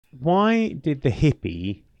Why did the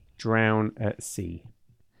hippie drown at sea?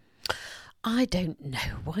 I don't know.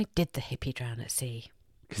 Why did the hippie drown at sea?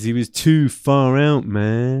 Because he was too far out,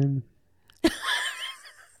 man.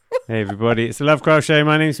 Hey, everybody. It's the Lovecraft Show.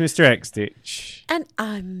 My name's Mr. X-Stitch. And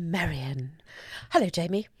I'm Marion. Hello,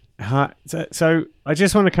 Jamie. Hi. So I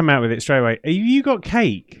just want to come out with it straight away. You got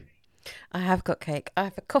cake? I have got cake. I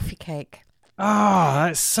have a coffee cake.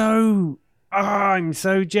 That's so... I'm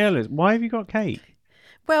so jealous. Why have you got cake?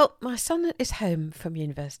 Well, my son is home from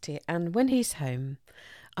university, and when he's home,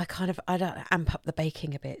 I don't amp up the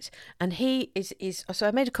baking a bit. And he is so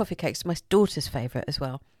I made a coffee cake. It's my daughter's favourite as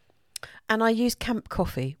well. And I use camp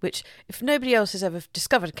coffee, which if nobody else has ever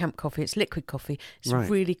discovered camp coffee, it's liquid coffee. It's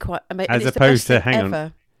really quite amazing. As opposed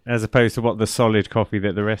to, as opposed to what the solid coffee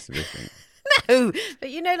that the rest of us think. No, but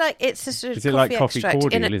like it's a sort of coffee like coffee extract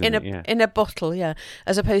cordial, in a bottle, yeah,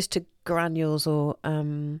 as opposed to granules or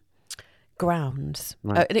grounds.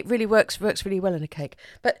 Right. And it really works really well in a cake.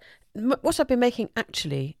 But what I've been making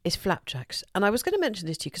actually is flapjacks. And I was going to mention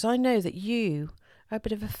this to you because I know that you are a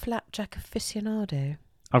bit of a flapjack aficionado.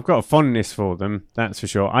 I've got a fondness for them, that's for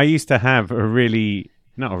sure. I used to have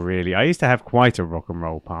I used to have quite a rock and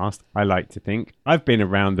roll past, I like to think. I've been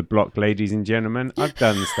around the block, ladies and gentlemen. I've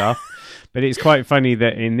done stuff. But it's quite funny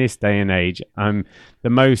that in this day and age, I'm the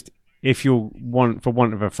most, for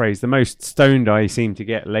want of a phrase, the most stoned I seem to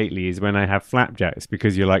get lately is when I have flapjacks,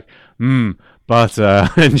 because you're like, butter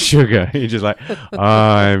and sugar. You're just like,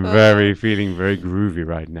 I'm feeling very groovy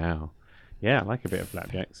right now. Yeah, I like a bit of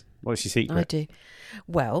flapjacks. What's your secret? I do.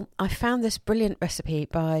 Well, I found this brilliant recipe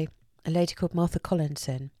by a lady called Martha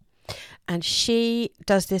Collinson. And she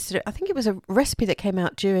does this, I think it was a recipe that came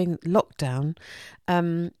out during lockdown,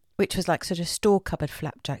 which was like sort of store cupboard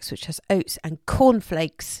flapjacks, which has oats and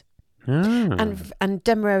cornflakes and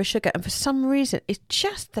demerara sugar. And for some reason, it's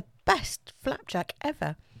just the best flapjack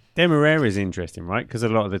ever. Demerara is interesting, right? Because a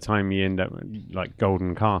lot of the time you end up like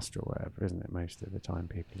golden cast or whatever, isn't it? Most of the time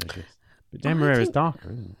people are just... But demerara is darker,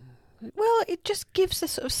 isn't it? Well, it just gives a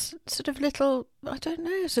sort of little, I don't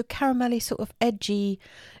know, sort of caramelly, sort of edgy.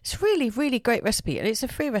 It's really, really great recipe, and it's a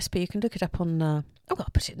free recipe. You can look it up on. I'll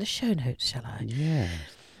put it in the show notes, shall I? Yeah,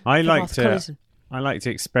 I like to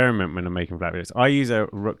experiment when I'm making flapjacks. I use a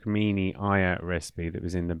Rukmini Aya recipe that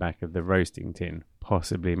was in the back of the roasting tin,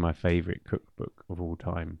 possibly my favourite cookbook of all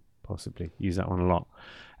time. Possibly use that one a lot.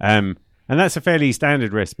 And that's a fairly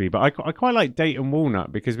standard recipe, but I quite like date and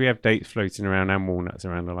walnut because we have dates floating around and walnuts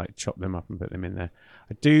around. I like chop them up and put them in there.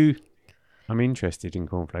 I'm interested in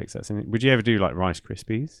cornflakes. Would you ever do like Rice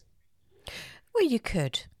Krispies? Well, you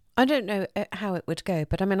could. I don't know how it would go,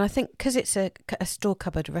 but I mean, I think because it's a store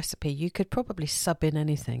cupboard recipe, you could probably sub in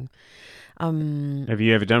anything. Have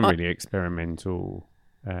you ever done really experimental?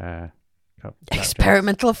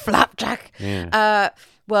 Experimental flapjack. Yeah.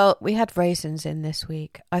 Well, we had raisins in this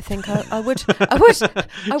week. I think I would.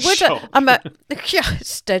 Shock.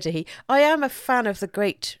 Steady. I am a fan of the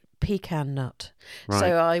great pecan nut, Right.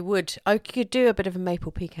 So I could do a bit of a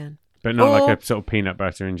maple pecan, but not like a sort of peanut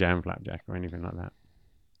butter and jam flapjack or anything like that.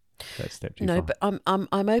 That's step too far. No, but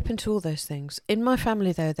I'm open to all those things. In my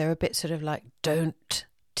family, though, they're a bit sort of like don't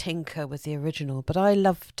tinker with the original, but I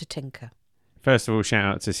love to tinker. First of all, shout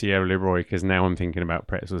out to Sierra Leroy because now I'm thinking about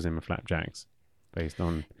pretzels in my flapjacks based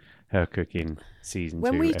on her cooking season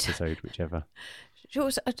 2 episode, whichever.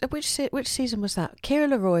 Which season was that? Kira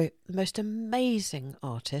Leroy, the most amazing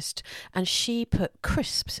artist, and she put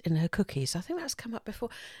crisps in her cookies. I think that's come up before.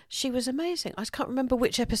 She was amazing. I can't remember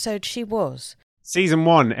which episode she was. Season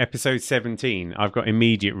 1, episode 17. I've got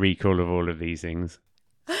immediate recall of all of these things.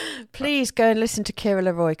 Please go and listen to Kira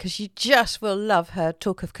Leroy because you just will love her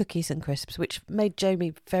talk of cookies and crisps, which made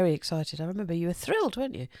Jamie very excited. I remember you were thrilled,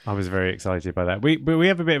 weren't you? I was very excited by that. We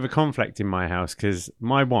have a bit of a conflict in my house because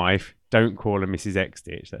my wife, don't call her Mrs.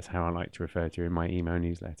 X-Stitch, that's how I like to refer to her in my email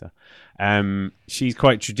newsletter. She's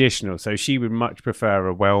quite traditional, so she would much prefer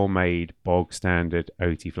a well-made, bog-standard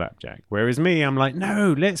oaty flapjack. Whereas me, I'm like,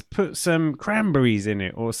 no, let's put some cranberries in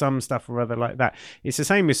it or some stuff or other like that. It's the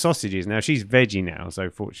same with sausages. Now, she's veggie now, so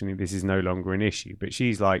fortunately this is no longer an issue. But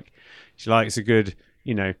she likes a good...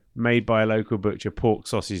 made by a local butcher, pork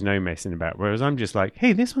sausage, no messing about. Whereas I'm just like,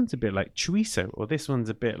 hey, this one's a bit like chorizo, or this one's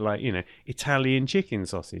a bit like, Italian chicken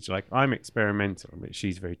sausage. Like, I'm experimental, but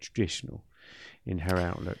she's very traditional in her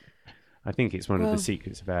outlook. I think it's one of the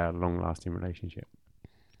secrets of our long-lasting relationship.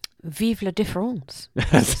 Vive la différence.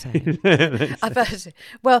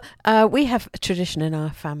 Well, we have a tradition in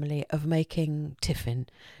our family of making tiffin,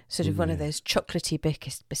 sort of one of those chocolatey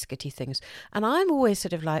biscuity things. And I'm always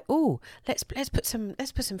sort of like, oh, let's put some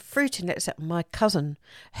fruit in it. My cousin,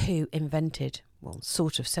 who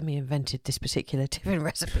sort of semi-invented this particular tiffin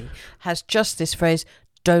recipe, has just this phrase,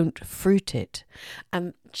 "Don't fruit it,"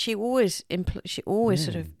 and she always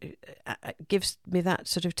sort of gives me that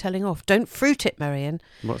sort of telling off. Don't fruit it, Marion.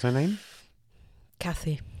 What's her name?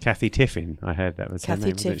 Kathy Tiffin. I heard that was Kathy her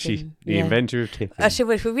name. Tiffin, Wasn't she? The inventor of tiffin.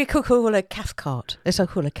 Actually, we could call her Cathcart. Let's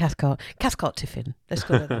call her Cathcart. Cathcart Tiffin. Let's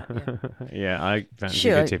call her that. Yeah, I fancy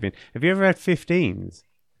a tiffin. Have you ever had 15s?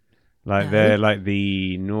 They're like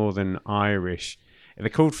the Northern Irish. They're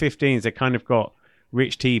called 15s. They kind of got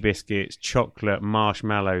rich tea biscuits, chocolate,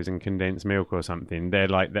 marshmallows, and condensed milk or something. They're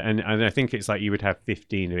like that, and I think it's like you would have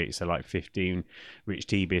 15 of each, so like 15 rich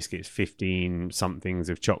tea biscuits, 15 somethings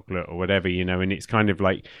of chocolate or whatever, and it's kind of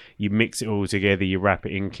like you mix it all together, you wrap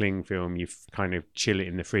it in cling film, you kind of chill it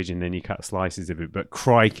in the fridge, and then you cut slices of it. But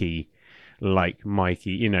crikey, like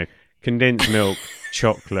Mikey, condensed milk,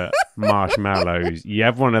 chocolate, marshmallows, you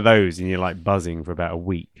have one of those and you're like buzzing for about a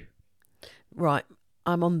week. Right.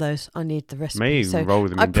 I'm on those. I need the recipe. May even roll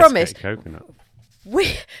them in I promise coconut.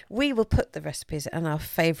 We will put the recipes and our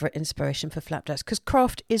favourite inspiration for flapjacks, because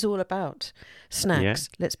craft is all about snacks.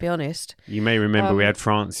 Yeah. Let's be honest. You may remember we had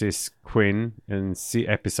Francis Quinn in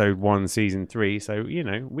episode 1, season 3. So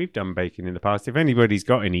we've done baking in the past. If anybody's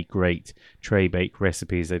got any great tray bake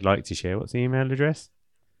recipes they'd like to share, what's the email address?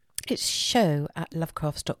 It's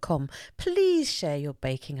show@lovecrafts.com. Please share your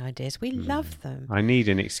baking ideas. We love them. I need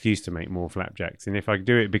an excuse to make more flapjacks. And if I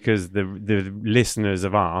do it because the listeners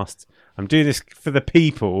have asked, I'm doing this for the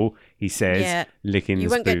people, he says, licking the spoon. You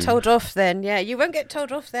won't get told off then. Yeah, you won't get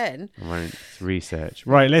told off then. I won't research.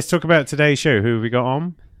 Right, let's talk about today's show. Who have we got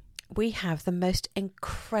on? We have the most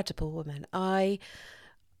incredible woman.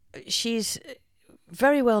 She's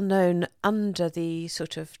very well known under the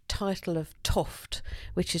sort of title of Toft,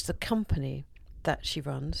 which is the company that she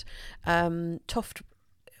runs. Toft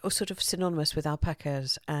was sort of synonymous with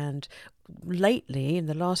alpacas, and lately, in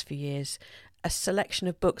the last few years, a selection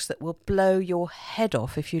of books that will blow your head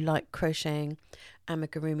off if you like crocheting,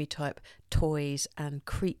 amigurumi type toys and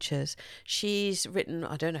creatures. She's written,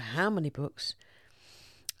 I don't know how many books.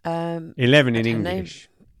 11 in English.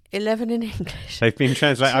 11 in English. They've been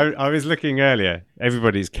translated. I was looking earlier.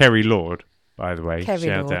 Everybody's Kerry Lord, by the way. Kerry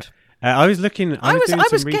Lord. Out. I was looking. I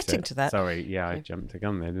was getting to that. Sorry, yeah, I jumped the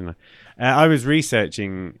gun there, didn't I? I was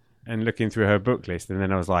researching and looking through her book list, and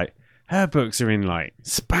then I was like, her books are in like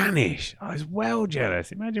Spanish. I was well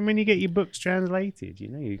jealous. Imagine when you get your books translated.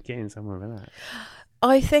 You're getting somewhere with that.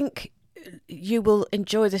 I think you will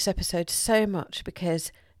enjoy this episode so much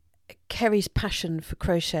because Kerry's passion for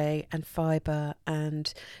crochet and fibre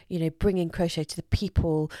and, bringing crochet to the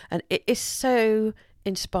people, and it is so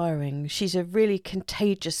inspiring. She's a really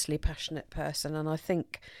contagiously passionate person, and I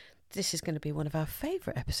think this is going to be one of our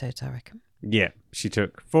favourite episodes, I reckon. Yeah, she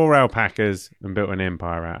took 4 alpacas and built an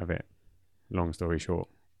empire out of it. Long story short.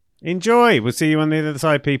 Enjoy! We'll see you on the other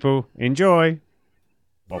side, people. Enjoy!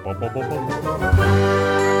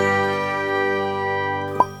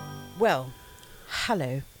 Well,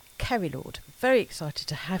 hello. Kerry Lord, very excited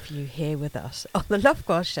to have you here with us on the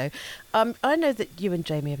Lovecraft Show. I know that you and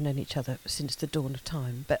Jamie have known each other since the dawn of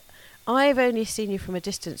time, but I've only seen you from a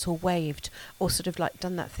distance or waved or sort of like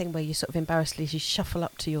done that thing where you sort of embarrassedly shuffle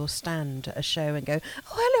up to your stand at a show and go,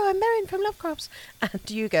 "Oh, hello, I'm Marion from Lovecrafts." And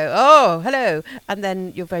you go, "Oh, hello." And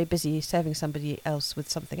then you're very busy serving somebody else with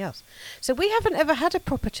something else. So we haven't ever had a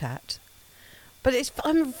proper chat, but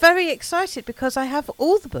I'm very excited because I have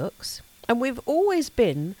all the books. And we've always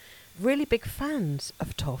been really big fans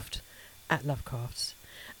of Toft at Lovecrafts.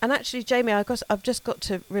 And actually, Jamie, I've just got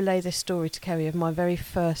to relay this story to Kerry of my very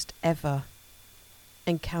first ever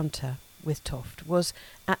encounter with Toft was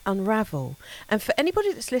at Unravel. And for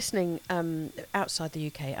anybody that's listening outside the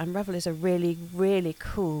UK, Unravel is a really, really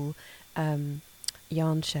cool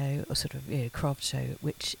yarn show or sort of craft show,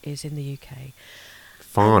 which is in the UK.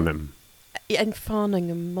 Farnham. And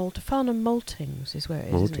Farnham Maltings is where it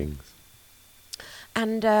is. Maltings. Isn't it?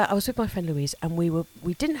 And I was with my friend Louise, and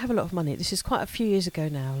we didn't have a lot of money. This is quite a few years ago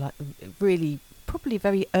now, like really probably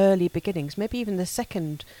very early beginnings, maybe even the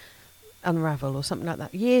second Unravel or something like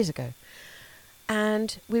that, years ago.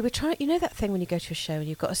 And we were trying, that thing when you go to a show and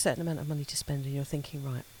you've got a certain amount of money to spend and you're thinking,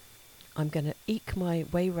 right, I'm going to eke my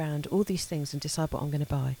way round all these things and decide what I'm going to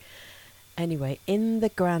buy. Anyway, in the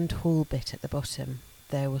grand hall bit at the bottom,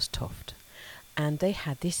 there was Toft. And they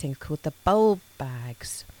had these things called the bulb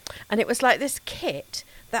bags. And it was like this kit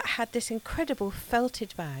that had this incredible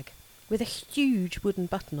felted bag with a huge wooden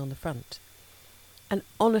button on the front. And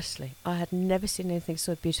honestly, I had never seen anything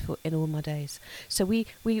so beautiful in all my days. So we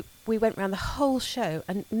went around the whole show,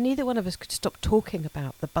 and neither one of us could stop talking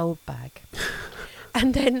about the bulb bag.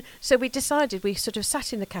 And then, so we decided, we sort of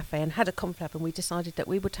sat in the cafe and had a confab, and we decided that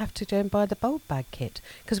we would have to go and buy the bulb bag kit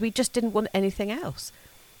because we just didn't want anything else.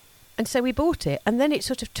 And so we bought it, and then it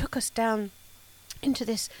sort of took us down into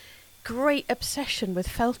this great obsession with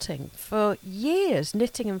felting for years,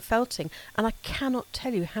 knitting and felting, and I cannot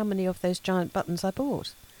tell you how many of those giant buttons I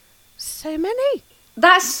bought. So many.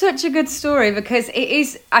 That's such a good story, because it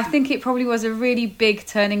is, I think it probably was a really big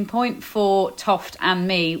turning point for Toft and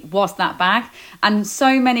me, was that bag. And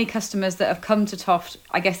so many customers that have come to Toft,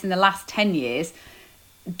 I guess in the last 10 years,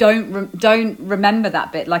 don't remember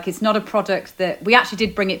that bit. Like, it's not a product that we actually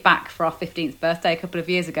did bring it back for our 15th birthday a couple of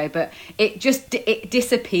years ago, but it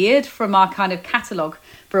disappeared from our kind of catalogue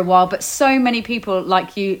for a while. But so many people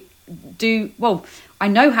like you do, well, I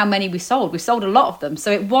know how many we sold a lot of them,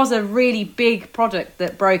 so it was a really big product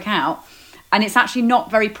that broke out, and it's actually not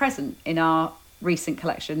very present in our recent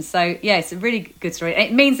collection. So yeah, it's a really good story.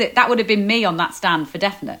 It means that would have been me on that stand for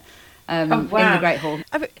definite in the Great Hall.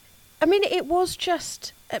 I mean, it was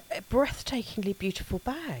just a breathtakingly beautiful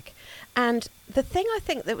bag. And the thing I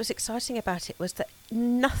think that was exciting about it was that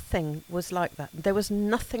nothing was like that. There was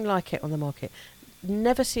nothing like it on the market.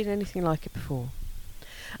 Never seen anything like it before.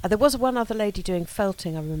 There was one other lady doing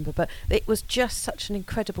felting, I remember, but it was just such an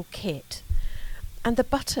incredible kit. And the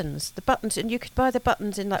buttons, and you could buy the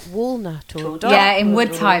buttons in like walnut or dark. Yeah, in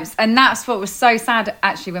wood types. And that's what was so sad,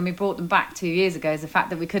 actually, when we brought them back 2 years ago, is the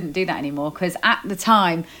fact that we couldn't do that anymore. Because at the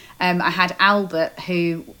time, I had Albert,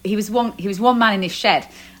 who he was one man in his shed,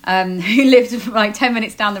 who lived like 10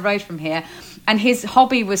 minutes down the road from here. And his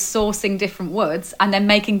hobby was sourcing different woods and then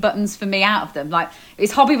making buttons for me out of them. Like,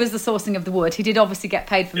 his hobby was the sourcing of the wood. He did obviously get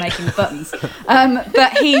paid for making the buttons.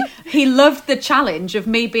 But he loved the challenge of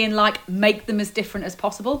me being like, make them as different as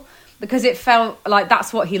possible. Because it felt like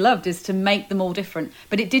that's what he loved, is to make them all different.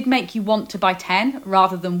 But it did make you want to buy 10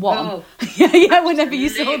 rather than one. Oh. Yeah, whenever you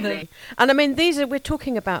saw them. And I mean, we're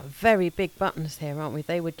talking about very big buttons here, aren't we?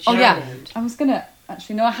 They were giant. Oh, yeah. I was going to...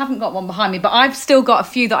 Actually, no, I haven't got one behind me, but I've still got a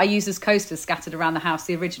few that I use as coasters scattered around the house,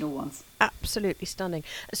 the original ones. Absolutely stunning.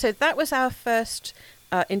 So that was our first,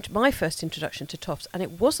 my first introduction to Tofts, and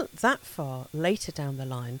it wasn't that far later down the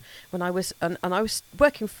line when I was, and I was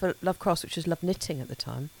working for Love Crafts, which was Love Knitting at the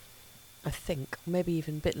time, I think, maybe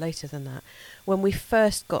even a bit later than that, when we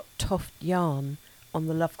first got Toft yarn on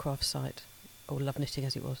the Lovecraft site, or Love Knitting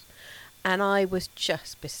as it was. And I was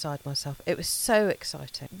just beside myself. It was so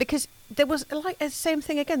exciting because there was like the same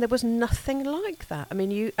thing again. There was nothing like that. I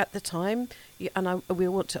mean, you at the time, we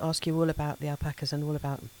want to ask you all about the alpacas and all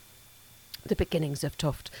about the beginnings of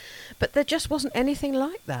Toft, but there just wasn't anything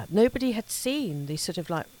like that. Nobody had seen these sort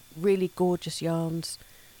of like really gorgeous yarns,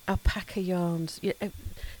 alpaca yarns.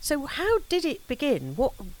 So how did it begin?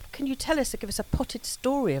 What can you tell us? Give us a potted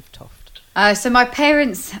story of Toft. So my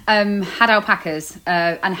parents had alpacas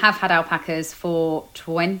and have had alpacas for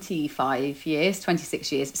 26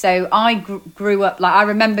 years. So I grew up, like I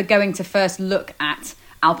remember going to first look at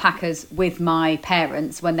alpacas with my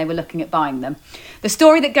parents when they were looking at buying them. The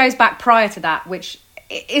story that goes back prior to that, which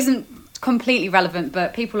isn't completely relevant,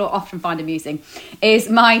 but people will often find amusing, is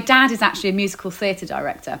my dad is actually a musical theatre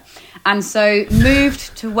director. And so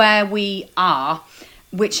moved to where we are,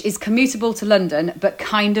 which is commutable to London, but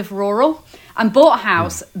kind of rural, and bought a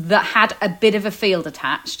house that had a bit of a field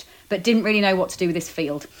attached, but didn't really know what to do with this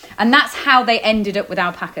field. And that's how they ended up with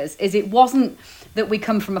alpacas, is it wasn't that we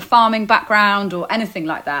come from a farming background or anything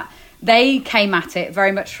like that. They came at it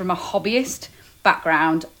very much from a hobbyist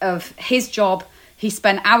background of his job. He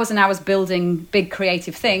spent hours and hours building big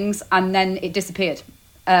creative things, and then it disappeared.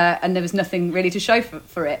 And there was nothing really to show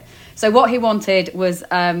for it. So what he wanted was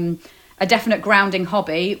a definite grounding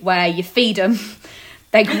hobby where you feed them,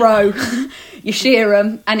 they grow, you shear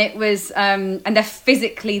them, and it was, and they're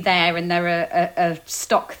physically there, and they're a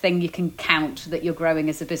stock thing you can count that you're growing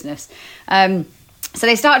as a business. So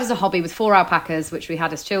they started as a hobby with 4 alpacas, which we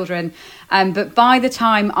had as children. But by the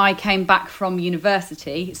time I came back from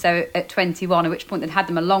university, so at 21, at which point they'd had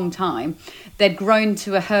them a long time, they'd grown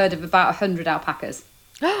to a herd of about 100 alpacas.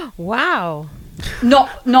 Wow.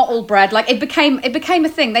 Not all bred. Like it became a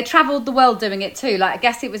thing. They travelled the world doing it too. Like I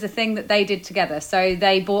guess it was a thing that they did together. So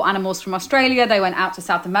they bought animals from Australia, they went out to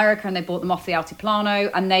South America and they bought them off the Altiplano,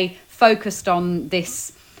 and they focused on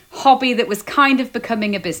this hobby that was kind of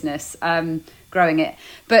becoming a business. growing it.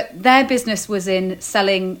 But their business was in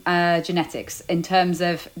selling genetics, in terms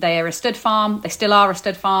of they are a stud farm, they still are a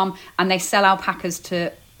stud farm, and they sell alpacas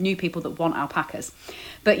to new people that want alpacas.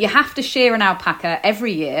 But you have to shear an alpaca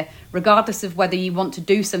every year, regardless of whether you want to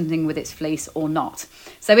do something with its fleece or not.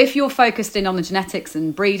 So if you're focused in on the genetics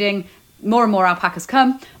and breeding, more and more alpacas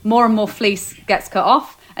come, more and more fleece gets cut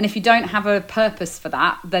off. And if you don't have a purpose for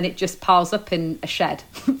that, then it just piles up in a shed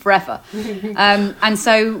forever. And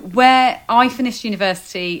so where I finished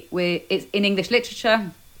university it's in English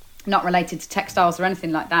literature, not related to textiles or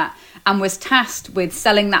anything like that, and was tasked with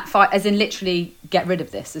selling that as in literally get rid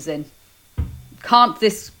of this, as in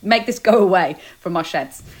make this go away from our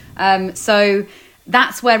sheds. So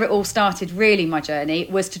that's where it all started, really. My journey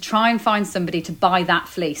was to try and find somebody to buy that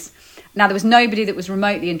fleece. Now, there was nobody that was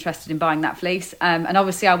remotely interested in buying that fleece. And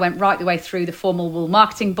obviously I went right the way through the formal wool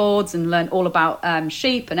marketing boards and learned all about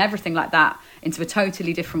sheep and everything like that, into a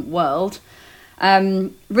totally different world.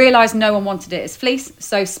 Realised no one wanted it as fleece,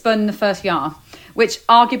 so spun the first yarn, which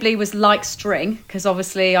arguably was like string, because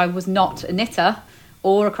obviously I was not a knitter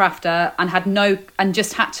or a crafter, and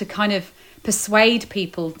just had to kind of persuade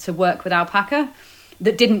people to work with alpaca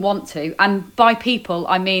that didn't want to. And by people,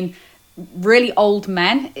 I mean really old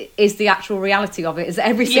men is the actual reality of it. Is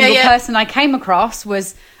every single person I came across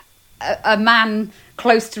was a man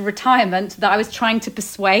close to retirement that I was trying to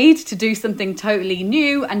persuade to do something totally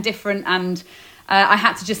new and different, and I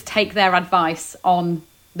had to just take their advice on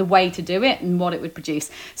the way to do it and what it would produce.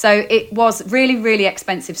 So it was really, really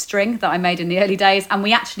expensive string that I made in the early days, and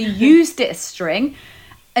we actually used it as string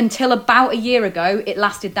until about a year ago. It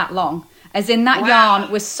lasted that long, as in that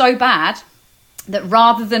yarn was so bad that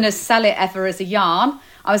rather than sell it ever as a yarn,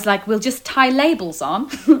 I was like, we'll just tie labels on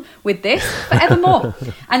with this forevermore.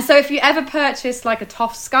 And so if you ever purchased like a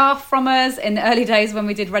Toft scarf from us in the early days when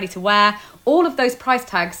we did ready to wear, all of those price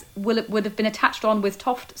tags would have been attached on with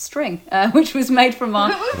Toft string, which was made from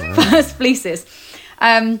our first fleeces.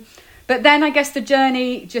 But then I guess the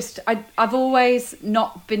journey, I've always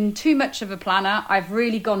not been too much of a planner. I've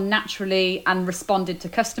really gone naturally and responded to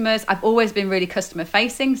customers. I've always been really customer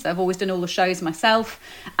facing, so I've always done all the shows myself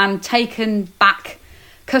and taken back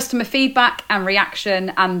customer feedback and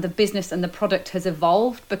reaction, and the business and the product has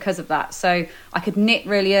evolved because of that. So I could knit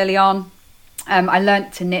really early on. I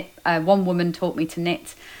learnt to knit. One woman taught me to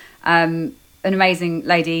knit. An amazing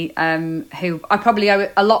lady who I probably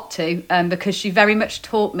owe a lot to, because she very much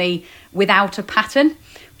taught me without a pattern,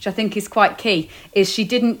 which I think is quite key. Is she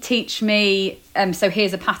didn't teach me, so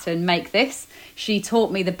here's a pattern, make this. She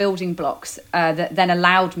taught me the building blocks that then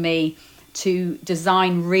allowed me to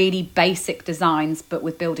design really basic designs, but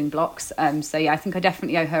with building blocks. So yeah, I think I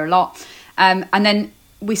definitely owe her a lot. And then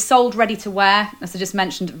we sold ready to wear, as I just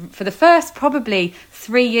mentioned, for the first probably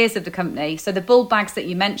 3 years of the company. So the bull bags that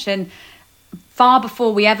you mentioned, far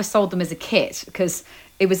before we ever sold them as a kit, because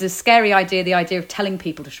it was a scary idea, the idea of telling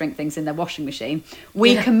people to shrink things in their washing machine.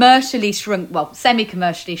 We commercially shrunk, well,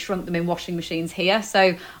 semi-commercially shrunk them in washing machines here.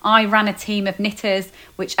 So I ran a team of knitters,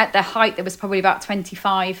 which at their height, there was probably about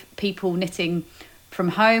 25 people knitting from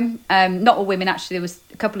home. Not all women, actually. There was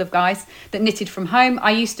a couple of guys that knitted from home.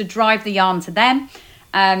 I used to drive the yarn to them.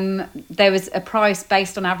 There was a price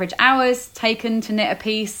based on average hours taken to knit a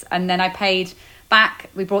piece, and then I paid back.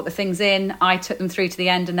 We brought the things in, I took them through to the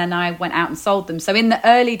end, and then I went out and sold them. So in the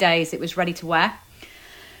early days it was ready to wear.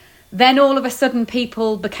 Then all of a sudden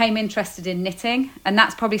people became interested in knitting, and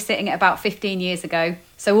that's probably sitting at about 15 years ago.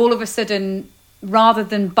 So all of a sudden, rather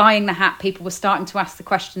than buying the hat, people were starting to ask the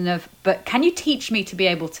question of, but can you teach me to be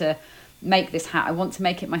able to make this hat? I want to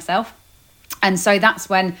make it myself. And so that's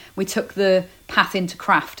when we took the path into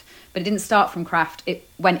craft. But it didn't start from craft, it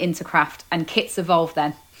went into craft, and kits evolved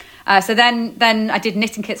then. So then I did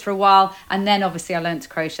knitting kits for a while, and then obviously I learned to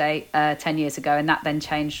crochet 10 years ago, and that then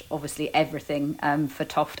changed obviously everything for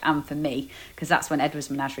Toft and for me, because that's when Edward's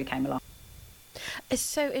Menagerie came along. It's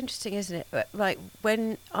so interesting, isn't it? Like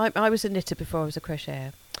when I was a knitter before I was a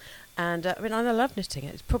crocheter, and I love knitting.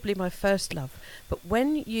 It's probably my first love. But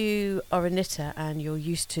when you are a knitter and you're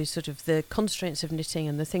used to sort of the constraints of knitting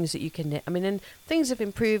and the things that you can knit, and things have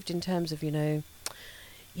improved in terms of, you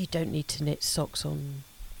don't need to knit socks on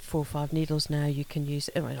 4 or 5 needles now. You can use,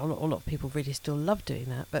 a lot of people really still love doing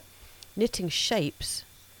that, but knitting shapes,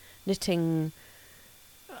 knitting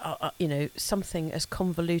something as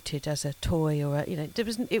convoluted as a toy, or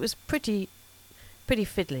it was pretty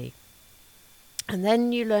fiddly. And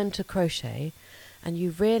then you learn to crochet, and you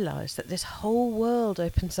realise that this whole world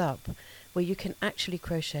opens up where you can actually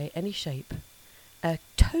crochet any shape,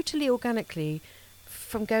 totally organically.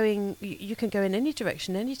 You can go in any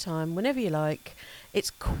direction, anytime, whenever you like. It's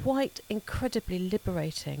quite incredibly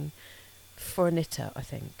liberating for a knitter, I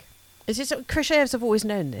think. Crocheters have always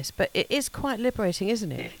known this, but it is quite liberating,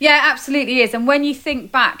 isn't it? Yeah, it absolutely is. And when you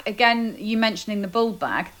think back, again, you mentioning the bulb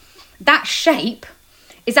bag, that shape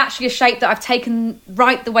is actually a shape that I've taken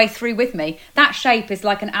right the way through with me. That shape is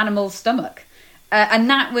like an animal's stomach. And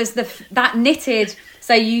that was that knitted.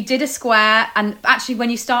 So you did a square, and actually when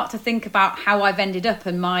you start to think about how I've ended up,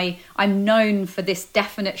 and I'm known for this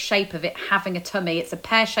definite shape of it having a tummy. It's a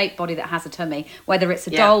pear-shaped body that has a tummy, whether it's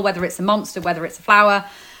a doll, whether it's a monster, whether it's a flower.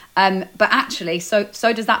 But actually, so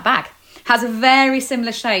does that bag. Has a very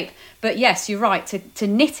similar shape. But yes, you're right. To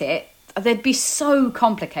knit it, they'd be so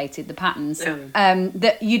complicated, the patterns,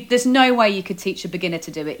 that there's no way you could teach a beginner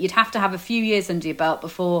to do it. You'd have to have a few years under your belt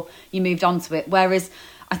before you moved on to it. Whereas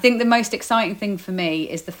I think the most exciting thing for me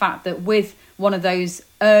is the fact that with one of those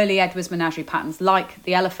early Edwards Menagerie patterns, like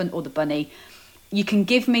the elephant or the bunny, you can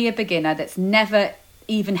give me a beginner that's never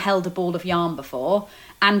even held a ball of yarn before,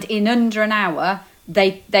 and in under an hour,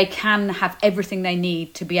 they can have everything they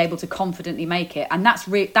need to be able to confidently make it. And that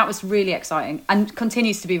was really exciting, and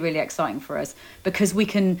continues to be really exciting for us, because we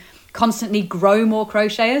can constantly grow more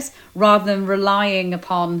crocheters rather than relying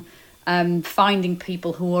upon finding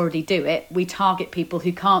people who already do it. We target people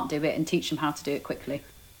who can't do it and teach them how to do it quickly.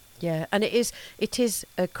 Yeah, and it is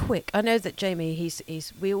quick. I know that Jamie,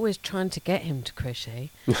 we're always trying to get him to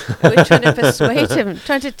crochet. We're trying to persuade him,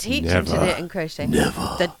 trying to teach him to knit and crochet.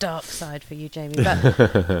 Never. The dark side for you, Jamie.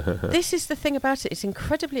 But this is the thing about it. It's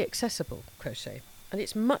incredibly accessible, crochet. And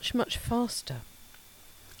it's much, much faster.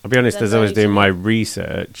 I'll be honest, as I was doing my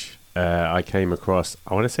research, I came across,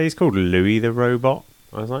 I want to say he's called Louis the Robot.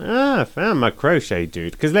 I was like, I found my crochet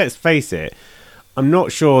dude. Because let's face it, I'm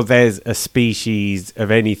not sure there's a species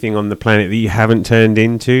of anything on the planet that you haven't turned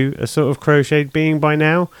into a sort of crocheted being by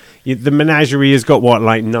now. The menagerie has got,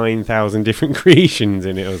 9,000 different creations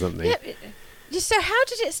in it or something. Yeah. So how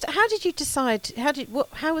did you decide?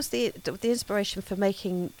 How was the inspiration for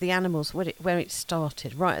making the animals when it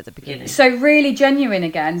started right at the beginning? So really genuine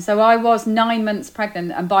again. So I was 9 months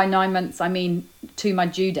pregnant, and by 9 months I mean to my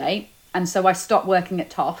due date. And so I stopped working at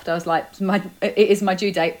Toft. I was like, it is my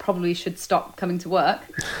due date, probably should stop coming to work.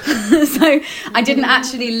 So I didn't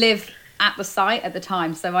actually live at the site at the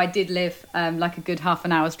time. So I did live like a good half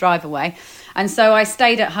an hour's drive away. And so I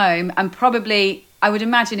stayed at home, and probably, I would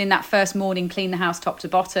imagine in that first morning, cleaned the house top to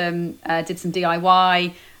bottom, did some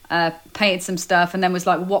DIY, painted some stuff, and then was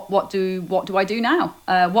like, what do I do now?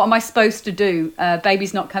 What am I supposed to do?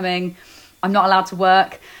 Baby's not coming. I'm not allowed to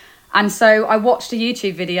work. And so I watched a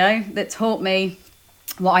YouTube video that taught me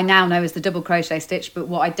what I now know as the double crochet stitch, but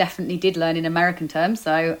what I definitely did learn in American terms.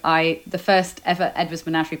 So the first ever Edwards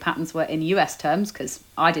Menagerie patterns were in US terms, because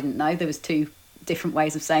I didn't know there was two different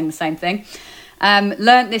ways of saying the same thing.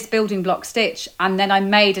 Learned this building block stitch, and then I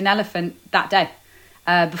made an elephant that day.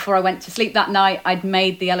 Before I went to sleep that night, I'd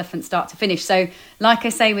made the elephant start to finish. So like I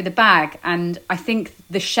say with the bag, and I think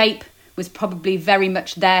the shape was probably very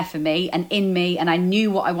much there for me and in me, and I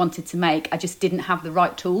knew what I wanted to make. I just didn't have the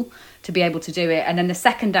right tool to be able to do it. And then the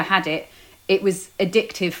second I had it, it was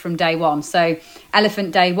addictive from day one. So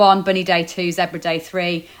elephant day 1, bunny day 2, zebra day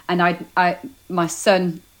 3, and my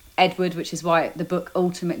son Edward, which is why the book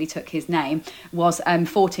ultimately took his name, was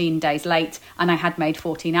 14 days late, and I had made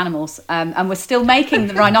 14 animals, and was still making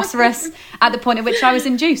the rhinoceros at the point at which I was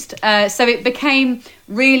induced. So it became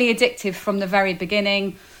really addictive from the very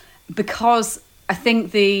beginning, because I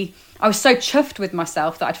think I was so chuffed with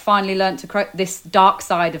myself that I'd finally learnt to this dark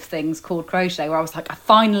side of things called crochet, where I was like, I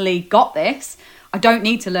finally got this. I don't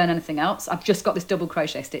need to learn anything else. I've just got this double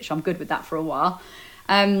crochet stitch. I'm good with that for a while.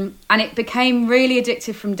 And it became really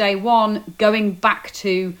addictive from day one, going back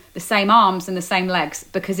to the same arms and the same legs,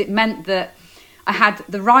 because it meant that I had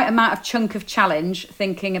the right amount of chunk of challenge,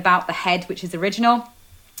 thinking about the head, which is original.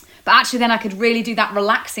 But actually then I could really do that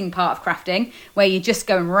relaxing part of crafting, where you're just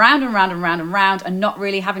going round and round and round and round and not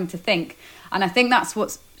really having to think. And I think that's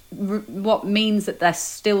what means that they're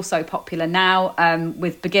still so popular now,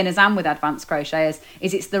 with beginners and with advanced crocheters,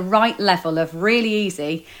 is it's the right level of really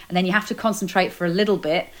easy, and then you have to concentrate for a little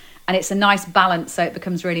bit, and it's a nice balance, so it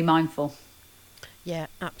becomes really mindful. Yeah,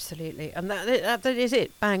 absolutely. And that is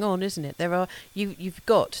it, bang on, isn't it? You've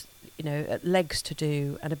got legs to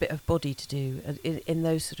do and a bit of body to do in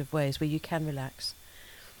those sort of ways where you can relax.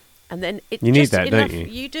 And then you need that, don't you?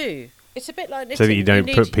 You do. It's a bit like knitting. So that you don't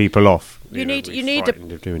put people off. You need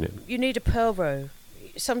a purl row.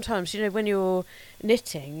 Sometimes, when you're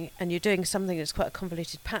knitting and you're doing something that's quite a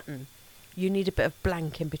convoluted pattern, you need a bit of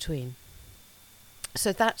blank in between.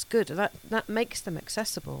 So that's good. That makes them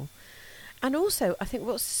accessible. And also, I think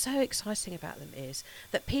what's so exciting about them is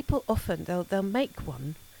that people often they'll make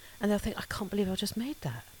one and they'll think, I can't believe I just made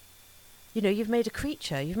that. You know, you've made a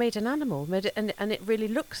creature, you've made an animal, and it really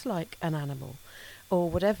looks like an animal or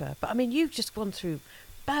whatever. But I mean, you've just gone through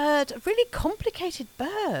really complicated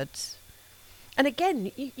birds. And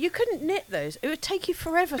again, you couldn't knit those. It would take you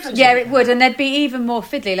forever to Yeah, knit it would, and they'd be even more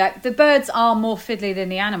fiddly. Like, the birds are more fiddly than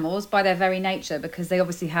the animals by their very nature, because they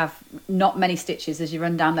obviously have not many stitches as you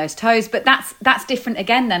run down those toes. But that's different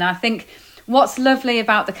again then. I think what's lovely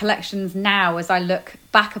about the collections now, as I look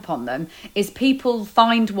back upon them, is people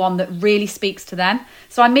find one that really speaks to them.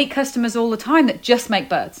 So I meet customers all the time that just make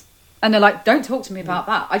birds. And they're like, don't talk to me about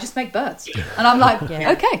that. I just make birds. And I'm like,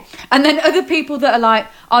 okay. And then other people that are like,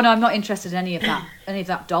 oh, no, I'm not interested in any of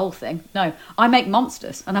that doll thing. No, I make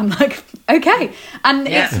monsters. And I'm like, okay. And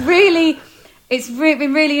it's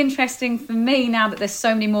been really interesting for me now that there's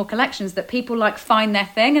so many more collections, that people like find their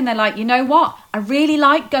thing and they're like, you know what? I really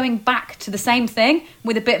like going back to the same thing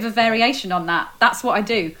with a bit of a variation on that. That's what I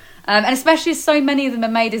do. And especially as so many of them are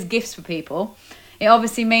made as gifts for people, it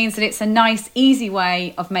obviously means that it's a nice, easy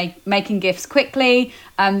way of making gifts quickly,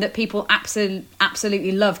 that people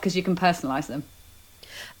absolutely love, because you can personalise them.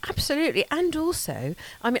 Absolutely. And also,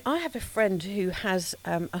 I mean, I have a friend who has,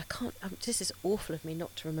 this is awful of me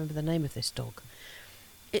not to remember the name of this dog.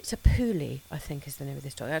 It's a Puli, I think is the name of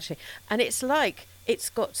this dog, actually. And it's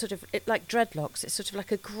got sort of, like dreadlocks. It's sort of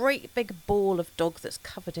like a great big ball of dog that's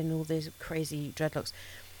covered in all these crazy dreadlocks.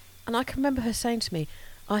 And I can remember her saying to me,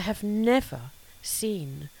 I have never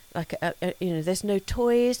seen like there's no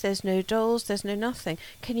toys, there's no dolls, there's no nothing.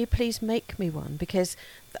 Can you please make me one, because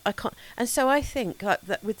I can't. And so I think like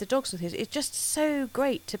that with the dogs and things, it's just so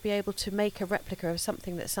great to be able to make a replica of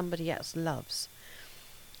something that somebody else loves,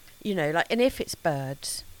 you know, like, and if it's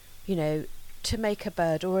birds, you know, to make a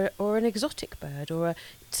bird or an exotic bird or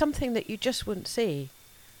something that you just wouldn't see.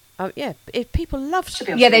 People love to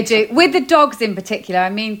be able to they do. With the dogs in particular,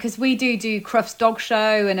 I mean, because we do Crufts Dog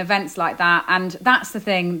Show and events like that, and that's the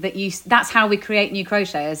thing that's how we create new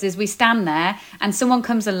crocheters, is we stand there and someone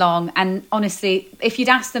comes along, and honestly, if you'd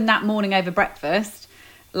asked them that morning over breakfast,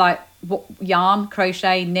 like, what yarn,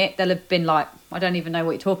 crochet, knit, they'll have been like, I don't even know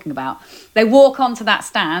what you're talking about. They walk onto that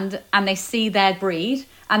stand and they see their breed,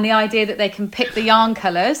 and the idea that they can pick the yarn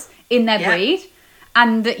colours in their breed,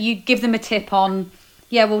 and that you give them a tip on,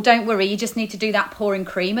 yeah, well, don't worry, you just need to do that pouring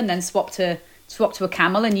cream and then swap to a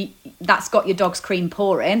camel, and that's got your dog's cream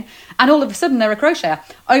pouring, and all of a sudden they're a crocheter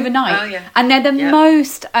overnight. Oh, yeah. And they're the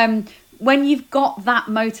most, when you've got that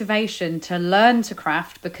motivation to learn to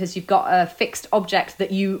craft because you've got a fixed object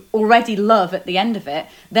that you already love at the end of it,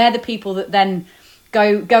 they're the people that then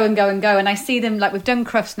go. And I see them, like, we've done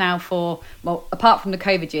Crufts now for, well, apart from the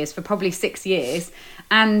COVID years, for probably 6 years,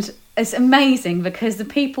 and it's amazing because the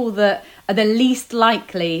people that are the least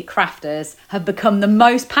likely crafters have become the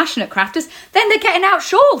most passionate crafters. Then they're getting out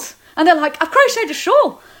shawls and they're like, I've crocheted a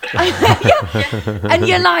shawl. And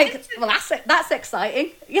you're like, well, that's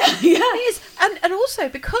exciting. Yeah. It is. And also,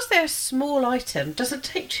 because they're a small item, doesn't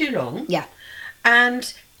take too long. Yeah.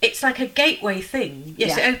 And it's like a gateway thing.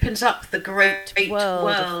 Yes, it opens up the great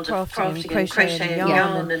world of crafting and crochet and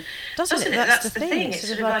yarn. And doesn't it? That's the thing. It's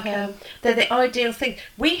sort of like they're the ideal thing.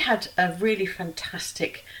 We had a really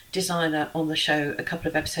fantastic designer on the show a couple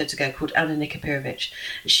of episodes ago called Anna Nikipirovich.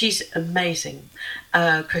 She's amazing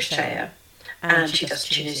crocheter. And she does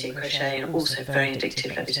Tunisian crochet, and also very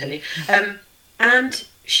addictive, let me tell you. And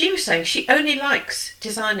she was saying she only likes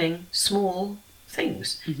designing small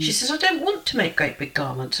things. Mm-hmm. She says, I don't want to make great big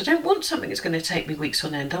garments. I don't want something that's going to take me weeks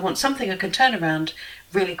on end. I want something I can turn around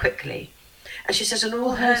really quickly. And she says, and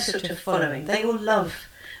all her sort of following, they all love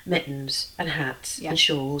mittens and hats and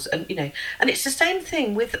shawls, and you know, and it's the same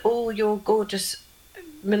thing with all your gorgeous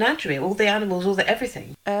menagerie, all the animals, all the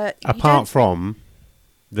everything. Apart from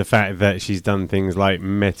the fact that she's done things like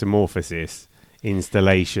metamorphosis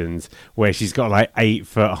installations where she's got like 8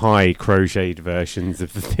 foot high crocheted versions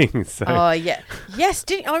of the things. So. Oh yeah, yes.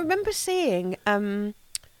 I remember seeing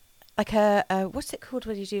like a what's it called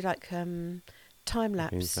when you do like time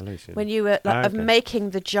lapse when you were like of making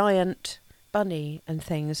the giant bunny and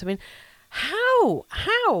things. I mean,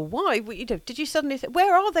 why? You know, did you suddenly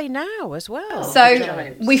where are they now as well?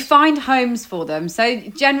 So we find homes for them. So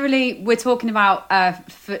generally we're talking about,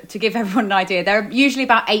 to give everyone an idea, they're usually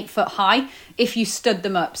about 8 foot high if you stood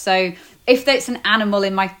them up. So if it's an animal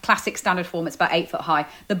in my classic standard form, it's about 8 foot high.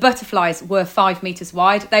 The butterflies were 5 meters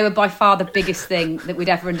wide. They were by far the biggest thing that we'd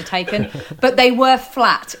ever undertaken, but they were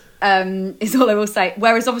flat, is all I will say.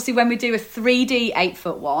 Whereas obviously when we do a 3D 8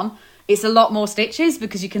 foot one, it's a lot more stitches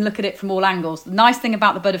because you can look at it from all angles. The nice thing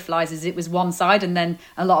about the butterflies is it was one side and then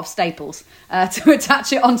a lot of staples to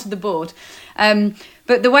attach it onto the board.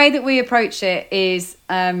 But the way that we approach it is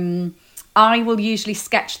I will usually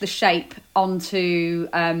sketch the shape onto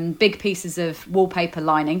big pieces of wallpaper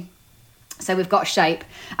lining. So we've got a shape,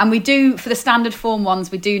 and we do, for the standard form ones,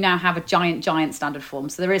 we do now have a giant standard form.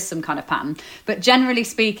 So there is some kind of pattern, but generally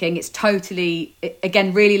speaking, it's totally,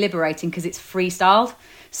 again, really liberating because it's freestyled.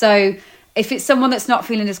 So if it's someone that's not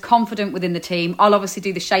feeling as confident within the team, I'll obviously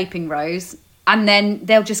do the shaping rows, and then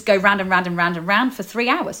they'll just go round and round and round and round for 3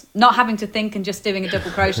 hours, not having to think and just doing a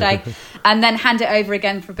double crochet, and then hand it over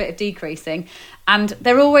again for a bit of decreasing. And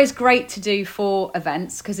they're always great to do for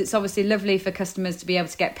events because it's obviously lovely for customers to be able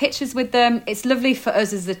to get pictures with them. It's lovely for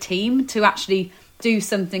us as a team to actually do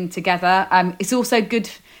something together. It's also good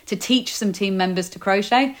to teach some team members to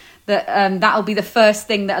crochet. That'll be the first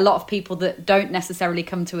thing that a lot of people that don't necessarily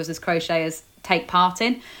come to us as crocheters take part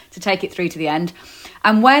in, to take it through to the end.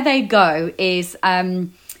 And where they go is to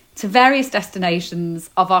various destinations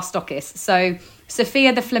of our stockists. So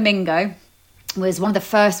Sophia the Flamingo was one of the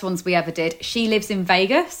first ones we ever did. She lives in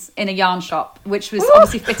Vegas in a yarn shop, which was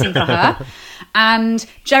obviously fitting for her. And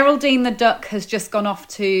Geraldine the Duck has just gone off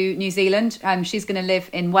to New Zealand. She's going to live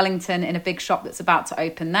in Wellington in a big shop that's about to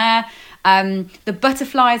open there. The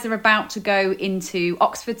butterflies are about to go into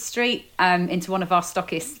Oxford Street, into one of our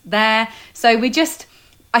stockists there. So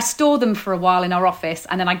I store them for a while in our office,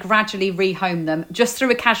 and then I gradually rehome them just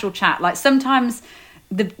through a casual chat. Like sometimes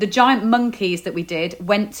the giant monkeys that we did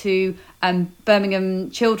went to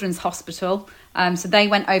Birmingham Children's Hospital. So they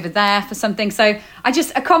went over there for something. So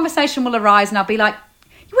a conversation will arise, and I'll be like,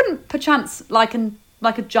 you wouldn't perchance like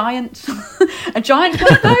a giant, a giant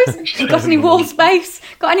one of those? You got any wall space?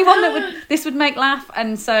 Got anyone that this would make laugh?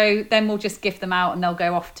 And so then we'll just gift them out, and they'll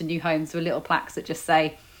go off to new homes with little plaques that just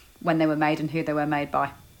say when they were made and who they were made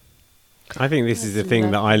by. I think this is the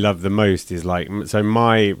thing that I love the most is like, so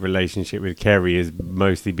my relationship with Kerry has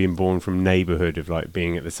mostly been born from neighbourhood of like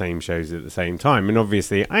being at the same shows at the same time. And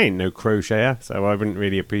obviously I ain't no crocheter, so I wouldn't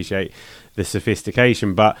really appreciate the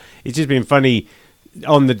sophistication, but it's just been funny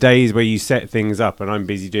on the days where you set things up and I'm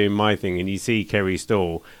busy doing my thing and you see Kerry's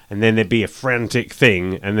stall and then there'd be a frantic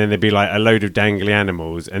thing and then there'd be like a load of dangly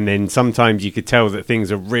animals, and then sometimes you could tell that things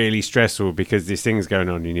are really stressful because this thing's going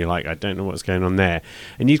on and you're like, I don't know what's going on there,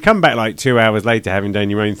 and you'd come back like 2 hours later having done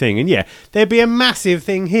your own thing, and yeah, there'd be a massive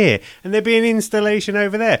thing here and there'd be an installation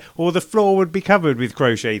over there, or the floor would be covered with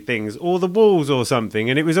crochet things, or the walls or something.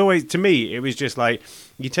 And it was always, to me, it was just like,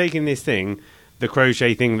 you're taking this thing, the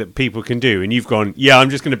crochet thing that people can do, and you've gone, yeah, I'm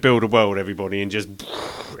just going to build a world, everybody, and just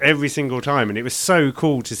every single time. And it was so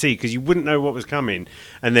cool to see because you wouldn't know what was coming,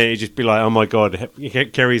 and then it'd just be like, oh my god,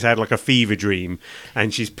 Kerry's had like a fever dream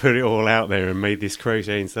and she's put it all out there and made this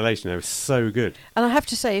crochet installation. It was so good. And I have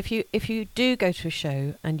to say, if you do go to a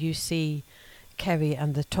show and you see Kerry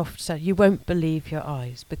and the Toft, you won't believe your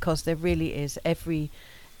eyes, because there really is every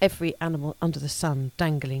animal under the sun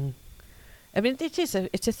dangling. I mean, it's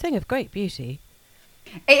a thing of great beauty.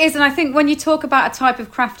 It is, and I think when you talk about a type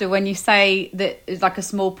of crafter, when you say that it's like a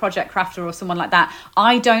small project crafter or someone like that,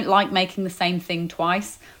 I don't like making the same thing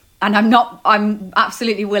twice. And I'm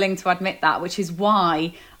absolutely willing to admit that, which is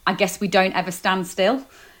why I guess we don't ever stand still.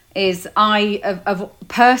 Is I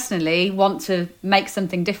personally want to make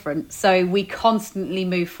something different, so we constantly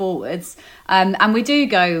move forwards, and we do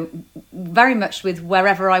go very much with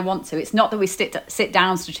wherever I want to. It's not that we sit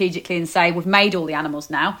down strategically and say we've made all the animals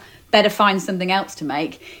now, better find something else to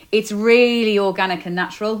make. It's really organic and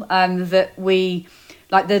natural. That we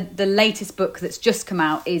like the latest book that's just come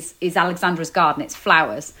out is Alexandra's Garden. It's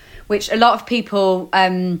flowers, which a lot of people.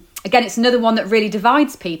 Again, it's another one that really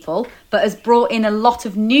divides people, but has brought in a lot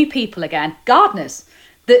of new people again, gardeners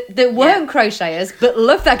that weren't crocheters but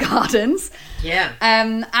love their gardens,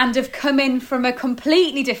 and have come in from a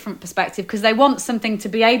completely different perspective because they want something to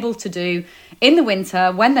be able to do in the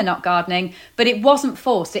winter when they're not gardening. But it wasn't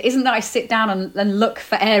forced. It isn't that I sit down and look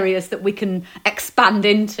for areas that we can expand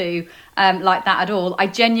into like that at all. I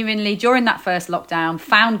genuinely, during that first lockdown,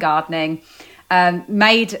 found gardening.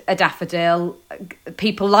 Made a daffodil.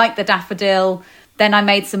 People liked the daffodil. Then I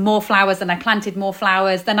made some more flowers and I planted more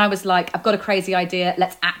flowers. Then I was like, I've got a crazy idea.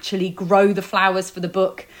 Let's actually grow the flowers for the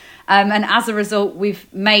book. And as a result, we've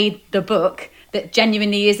made the book that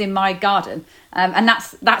genuinely is in my garden. And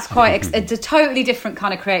that's quite it's a totally different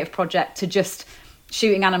kind of creative project to just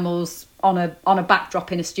shooting animals on a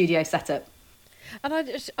backdrop in a studio setup. And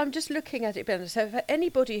I'm just looking at it, Ben. So for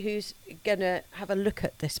anybody who's going to have a look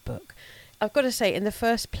at this book, I've got to say, in the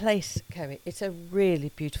first place, Kerry, it's a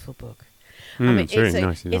really beautiful book. I mean, it's really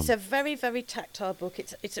nice. It's a very, very tactile book.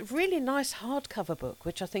 It's a really nice hardcover book,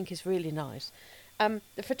 which I think is really nice.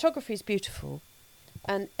 The photography is beautiful,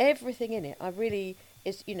 and everything in it,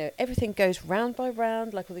 everything goes round by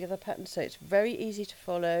round, like all the other patterns, so it's very easy to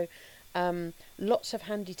follow. lots of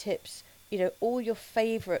handy tips. All your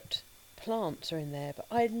favourite plants are in there, but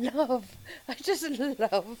I just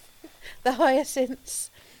love the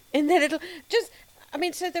hyacinths in their little,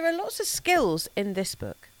 so there are lots of skills in this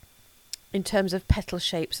book in terms of petal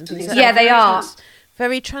shapes and things like that. Yeah, they are.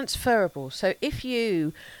 Very transferable. So if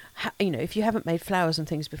you, if you haven't made flowers and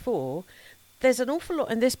things before, there's an awful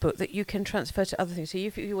lot in this book that you can transfer to other things. So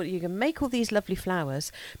if you want, you can make all these lovely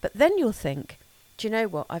flowers, but then you'll think, do you know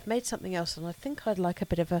what? I've made something else, and I think I'd like a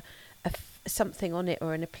bit of a something on it,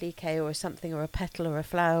 or an applique, or something, or a petal, or a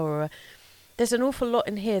flower, there's an awful lot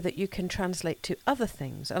in here that you can translate to other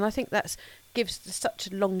things, and I think that gives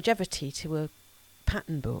such longevity to a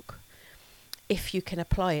pattern book if you can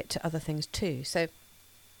apply it to other things too. So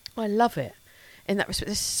I love it in that respect.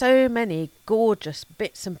 There's so many gorgeous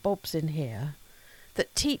bits and bobs in here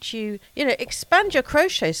that teach you, expand your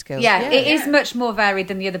crochet skills. Yeah, it is much more varied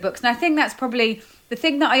than the other books. And I think that's probably the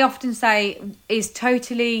thing that I often say is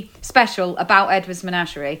totally special about Edward's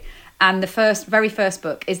Menagerie and the very first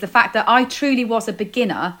book is the fact that I truly was a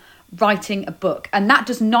beginner writing a book. And that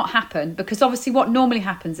does not happen because obviously what normally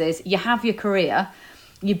happens is you have your career,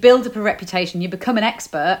 you build up a reputation, you become an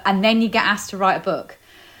expert, and then you get asked to write a book.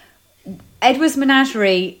 Edward's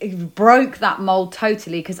Menagerie broke that mould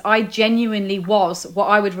totally because I genuinely was what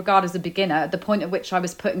I would regard as a beginner at the point at which I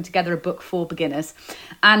was putting together a book for beginners.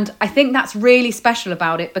 And I think that's really special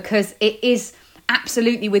about it because it is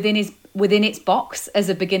absolutely within its box as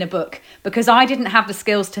a beginner book, because I didn't have the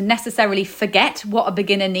skills to necessarily forget what a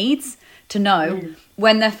beginner needs to know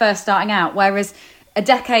when they're first starting out. Whereas a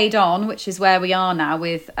decade on, which is where we are now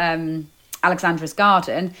with Alexandra's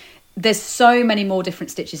Garden, there's so many more different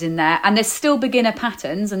stitches in there, and there's still beginner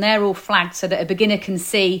patterns, and they're all flagged so that a beginner can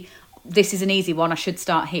see this is an easy one, I should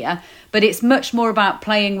start here. But it's much more about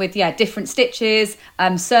playing with different stitches,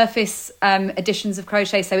 surface additions of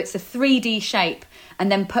crochet, so it's a 3D shape and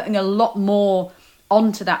then putting a lot more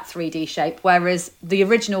onto that 3D shape, whereas the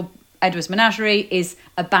original Edward's Menagerie is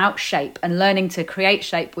about shape and learning to create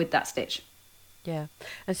shape with that stitch. Yeah,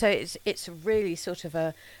 and so it's really sort of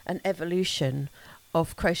an evolution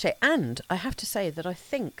of crochet. And I have to say that I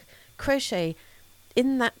think crochet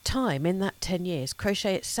in that time, in that 10 years,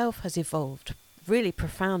 crochet itself has evolved really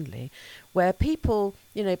profoundly, where people,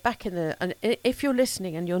 back in and if you're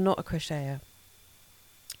listening and you're not a crocheter,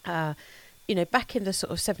 back in the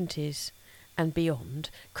sort of 70s and beyond,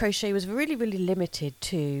 crochet was really, really limited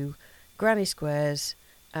to granny squares,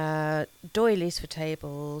 doilies for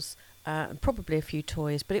tables, and probably a few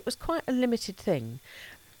toys, but it was quite a limited thing.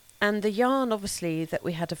 And the yarn, obviously, that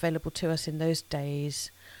we had available to us in those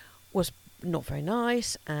days was not very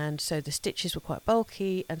nice, and so the stitches were quite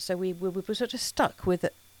bulky, and so we were sort of stuck with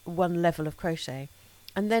one level of crochet.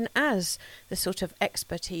 And then as the sort of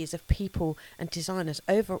expertise of people and designers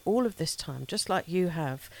over all of this time, just like you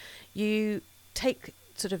have, you take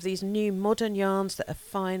sort of these new modern yarns that are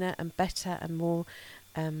finer and better and more,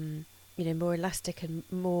 more elastic and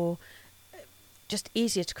more just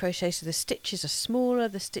easier to crochet, so the stitches are smaller,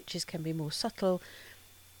 the stitches can be more subtle,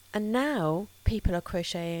 and now people are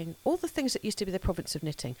crocheting all the things that used to be the province of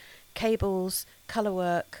knitting: cables, colour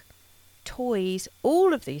work, toys,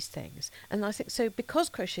 all of these things. And I think so because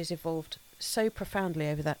crochet's evolved so profoundly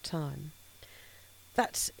over that time,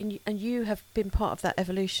 and you have been part of that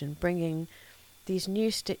evolution, bringing these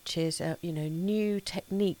new stitches, new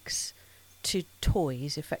techniques to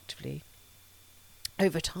toys effectively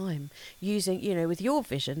over time, using, with your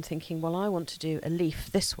vision, thinking, well, I want to do a leaf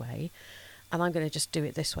this way, and I'm going to just do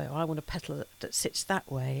it this way, or I want a petal that sits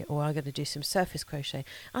that way, or I'm going to do some surface crochet.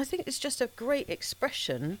 I think it's just a great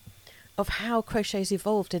expression of how crochet's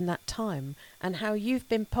evolved in that time, and how you've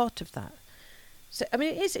been part of that. So, I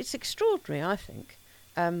mean, it's extraordinary, I think,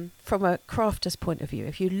 from a crafter's point of view,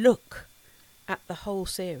 if you look at the whole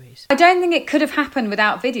series. I don't think it could have happened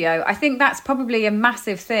without video. I think that's probably a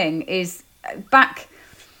massive thing, is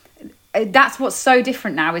that's what's so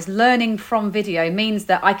different now, is learning from video means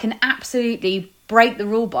that I can absolutely break the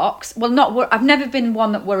rule box. Well, I've never been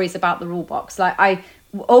one that worries about the rule box. Like, I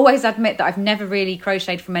always admit that I've never really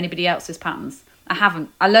crocheted from anybody else's patterns. I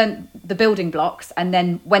haven't. I learned the building blocks and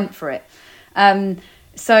then went for it.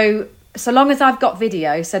 So long as I've got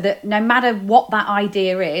video, so that no matter what that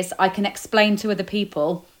idea is, I can explain to other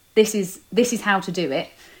people, this is how to do it.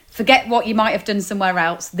 Forget what you might have done somewhere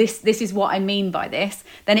else. This is what I mean by this.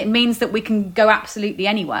 Then it means that we can go absolutely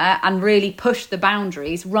anywhere and really push the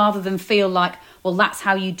boundaries, rather than feel like, well, that's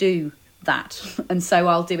how you do that, and so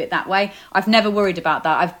I'll do it that way. I've never worried about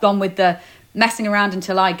that. I've gone with the messing around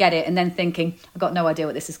until I get it, and then thinking, I've got no idea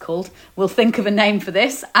what this is called. We'll think of a name for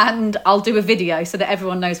this, and I'll do a video so that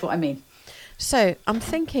everyone knows what I mean. So I'm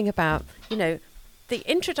thinking about, the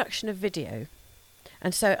introduction of video.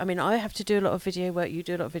 And so, I mean, I have to do a lot of video work. You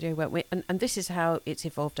do a lot of video work. And this is how it's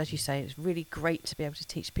evolved, as you say. It's really great to be able to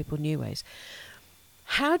teach people new ways.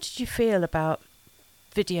 How did you feel about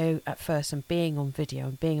video at first and being on video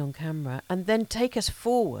and being on camera, and then take us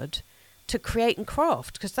forward to create and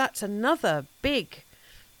craft? Because that's another big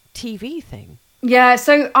TV thing. Yeah,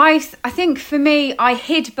 so I think for me, I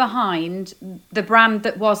hid behind the brand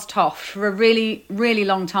that was Toft for a really, really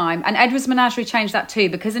long time. And Edwards Menagerie changed that too,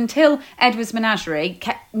 because until Edwards Menagerie,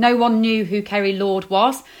 no one knew who Kerry Lord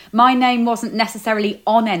was. My name wasn't necessarily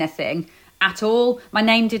on anything at all. My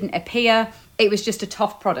name didn't appear. It was just a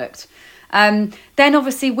Toft product. Then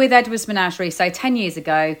obviously with Edwards Menagerie, so 10 years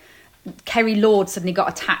ago, Kerry Lord suddenly got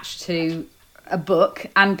attached to a book,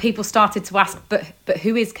 and people started to ask, but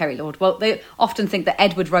who is Kerry Lord? Well, they often think that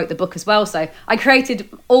Edward wrote the book as well, so I created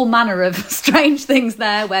all manner of strange things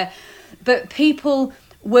there but people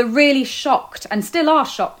were really shocked, and still are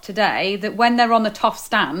shocked today, that when they're on the Toft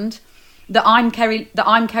stand, that I'm Kerry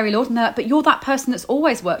Lord, and they're like, but you're that person that's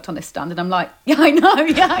always worked on this stand. And I'm like, yeah, I know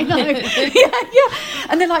yeah.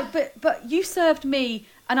 And they're like, but you served me.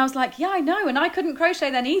 And I was like, yeah, I know, and I couldn't crochet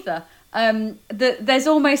then either. There's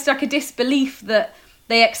almost like a disbelief that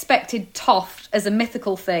they expected Toft as a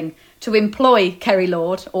mythical thing to employ Kerry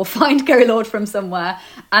Lord or find Kerry Lord from somewhere,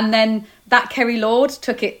 and then that Kerry Lord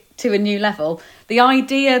took it to a new level. The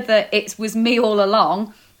idea that it was me all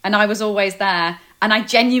along and I was always there, and I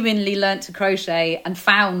genuinely learnt to crochet and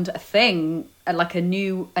found a thing, like a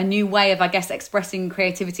new way of, I guess, expressing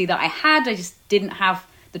creativity that I had. I just didn't have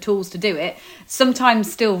the tools to do it, sometimes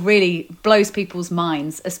still really blows people's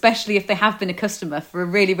minds, especially if they have been a customer for a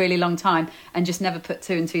really, really long time and just never put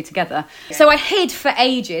two and two together. Yeah. So I hid for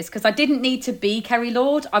ages because I didn't need to be Kerry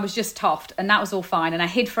Lord. I was just Toft, and that was all fine. And I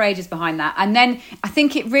hid for ages behind that. And then I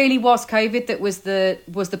think it really was COVID that was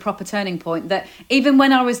the proper turning point. That even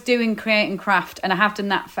when I was doing Create and Craft, and I have done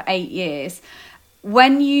that for 8 years,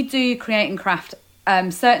 when you do Create and Craft,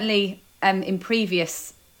 certainly in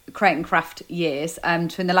previous Create and Craft years,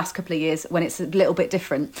 to in the last couple of years when it's a little bit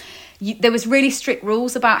different, there was really strict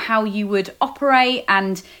rules about how you would operate,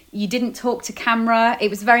 and you didn't talk to camera. It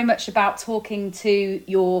was very much about talking to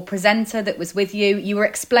your presenter that was with you. You were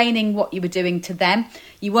explaining what you were doing to them.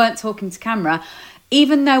 You weren't talking to camera.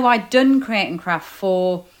 Even though I'd done Create and Craft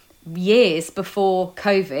for years before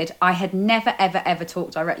COVID, I had never, ever, ever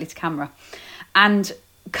talked directly to camera. And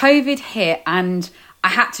COVID hit, and I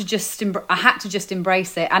had to just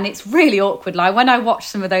embrace it, and it's really awkward. Like when I watched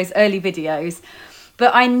some of those early videos,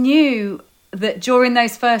 but I knew that during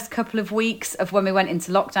those first couple of weeks of when we went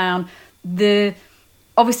into lockdown, the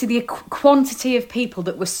quantity of people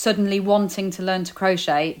that were suddenly wanting to learn to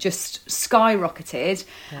crochet just skyrocketed,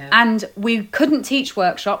 and we couldn't teach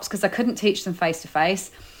workshops because I couldn't teach them face to face.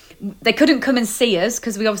 They couldn't come and see us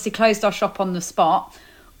because we obviously closed our shop on the spot.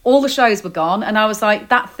 All the shows were gone, and I was like,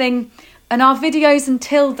 that thing. And our videos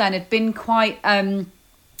until then had been quite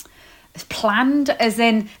planned, as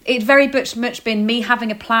in it very much been me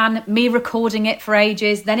having a plan, me recording it for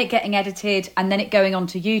ages, then it getting edited, and then it going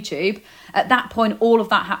onto YouTube. At that point, all of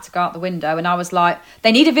that had to go out the window, and I was like,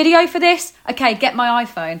 they need a video for this? Okay, get my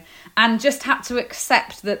iPhone. And just had to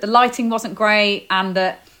accept that the lighting wasn't great and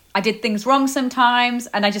that I did things wrong sometimes,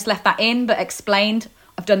 and I just left that in, but explained,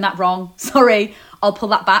 I've done that wrong, sorry, I'll pull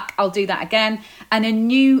that back, I'll do that again. And a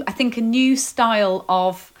new style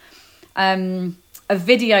of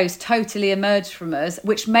videos totally emerged from us,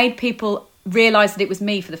 which made people realise that it was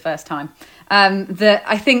me for the first time. That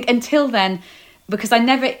I think until then, because I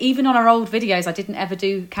never, even on our old videos, I didn't ever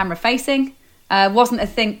do camera facing. Wasn't a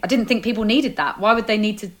thing. I didn't think people needed that. Why would they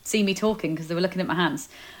need to see me talking? Because they were looking at my hands.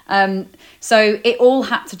 So it all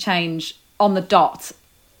had to change on the dot.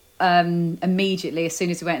 Immediately as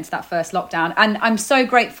soon as we went into that first lockdown, and I'm so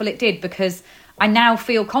grateful it did, because I now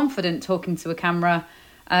feel confident talking to a camera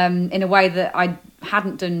in a way that I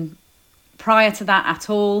hadn't done prior to that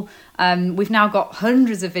at all. We've now got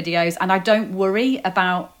hundreds of videos, and I don't worry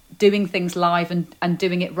about doing things live and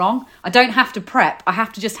doing it wrong. I don't have to prep. I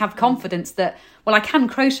have to just have confidence that, well, I can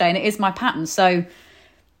crochet and it is my pattern, so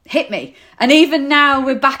hit me. And even now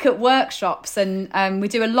we're back at workshops, and we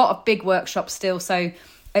do a lot of big workshops still. So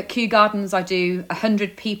at Kew Gardens, I do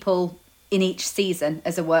 100 people in each season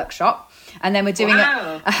as a workshop. And then we're doing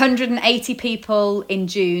 180 people in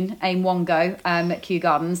June in one go at Kew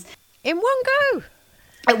Gardens. In one go?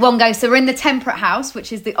 At one go. So we're in the Temperate House,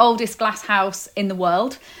 which is the oldest glass house in the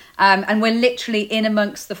world. And we're literally in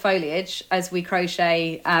amongst the foliage as we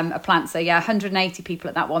crochet a plant. So 180 people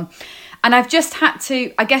at that one. And I've just had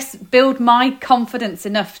to, I guess, build my confidence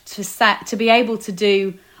enough to be able to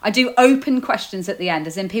do I do open questions at the end,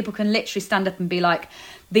 as in people can literally stand up and be like,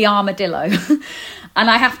 the armadillo. And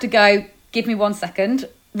I have to go, give me 1 second,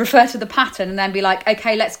 refer to the pattern, and then be like,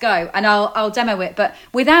 okay, let's go. And I'll demo it. But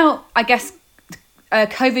without, I guess,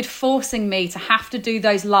 COVID forcing me to have to do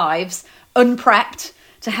those lives unprepped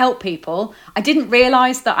to help people, I didn't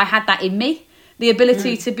realise that I had that in me. The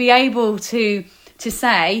ability to be able to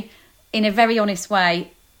say, in a very honest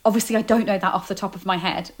way, obviously I don't know that off the top of my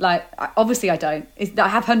head. Like, obviously I don't. I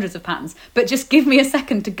have hundreds of patterns. But just give me a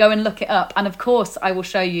second to go and look it up. And of course, I will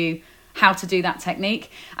show you how to do that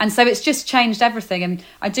technique. And so it's just changed everything. And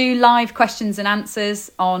I do live questions and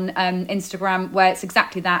answers on Instagram, where it's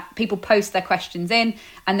exactly that. People post their questions in,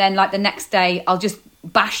 and then like the next day I'll just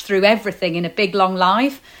bash through everything in a big long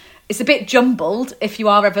live. It's a bit jumbled if you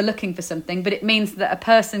are ever looking for something, but it means that a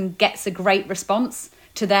person gets a great response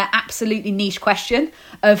to their absolutely niche question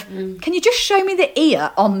of, can you just show me the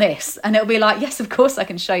ear on this? And it'll be like, yes, of course I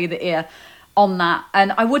can show you the ear on that.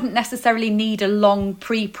 And I wouldn't necessarily need a long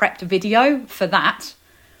pre-prepped video for that,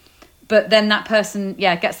 but then that person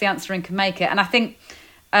gets the answer and can make it. And I think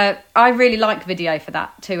I really like video for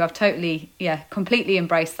that too. I've totally completely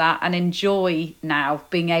embraced that, and enjoy now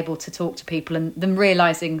being able to talk to people and them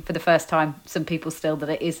realizing for the first time, some people still, that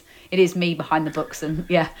it is me behind the books. And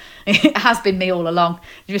it has been me all along.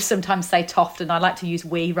 You just sometimes say Toft, and I like to use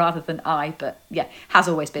we rather than I, but has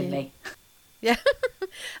always been me. Yeah.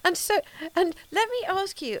 And let me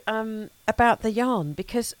ask you about the yarn,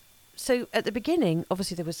 because so at the beginning,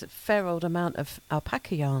 obviously there was a fair old amount of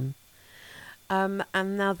alpaca yarn, and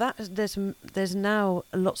now that there's now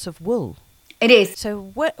lots of wool. It is. So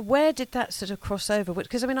where did that sort of cross over?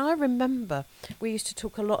 Because I mean, I remember we used to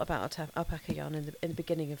talk a lot about alpaca yarn in the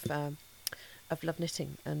beginning of Love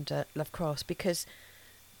Knitting and Love Crafts, because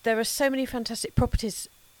there are so many fantastic properties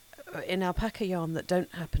in alpaca yarn that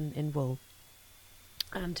don't happen in wool.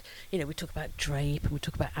 And, we talk about drape, and we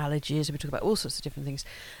talk about allergies, and we talk about all sorts of different things.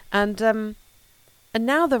 And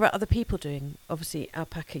now there are other people doing, obviously,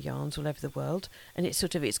 alpaca yarns all over the world, and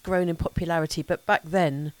it's grown in popularity. But back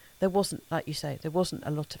then, there wasn't, like you say, there wasn't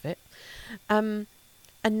a lot of it. And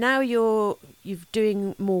now you're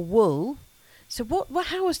doing more wool. So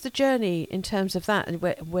how was the journey in terms of that, and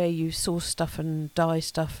where you source stuff and dye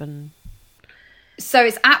stuff and... So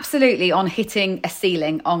it's absolutely on hitting a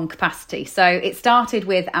ceiling on capacity. So it started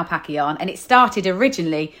with alpaca yarn, and it started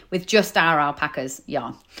originally with just our alpacas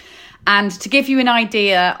yarn. And to give you an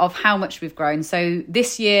idea of how much we've grown, so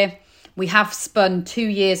this year we have spun 2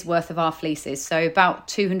 years worth of our fleeces, so about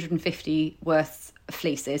 250 worth of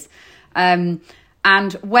fleeces. And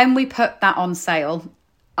when we put that on sale,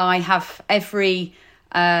 I have every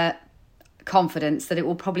confidence that it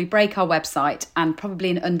will probably break our website, and probably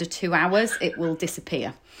in under 2 hours it will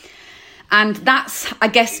disappear. And that's, I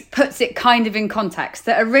guess, puts it kind of in context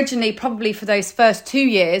that originally, probably for those first 2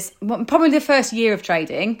 years, probably the first year of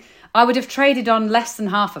trading, I would have traded on less than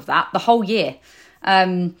half of that the whole year,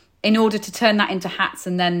 in order to turn that into hats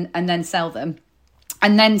and then sell them.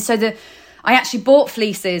 And then I actually bought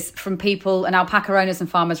fleeces from people and alpaca owners and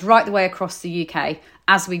farmers right the way across the UK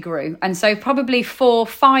as we grew. And so probably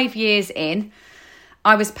 4-5 years in,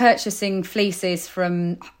 I was purchasing fleeces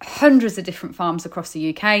from hundreds of different farms across the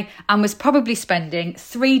UK, and was probably spending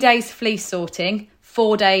 3 days fleece sorting,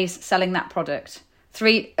 4 days selling that product.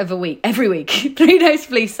 3 of a week, every week. 3 days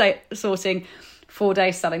fleece sorting, 4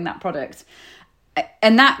 days selling that product.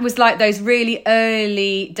 And that was like those really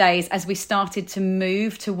early days as we started to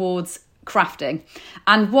move towards crafting.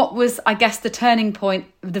 And what was, I guess, the turning point,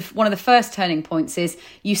 one of the first turning points is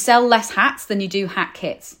you sell less hats than you do hat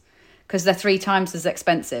kits, because they're 3 times as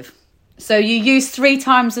expensive. So you use 3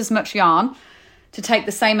 times as much yarn to take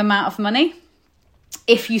the same amount of money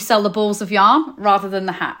if you sell the balls of yarn rather than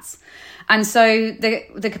the hats. And so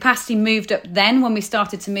the capacity moved up then when we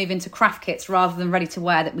started to move into craft kits rather than ready to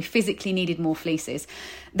wear, that we physically needed more fleeces.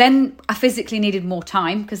 Then I physically needed more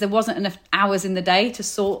time, because there wasn't enough hours in the day to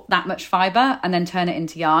sort that much fibre and then turn it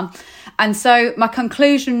into yarn. And so my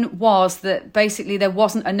conclusion was that basically there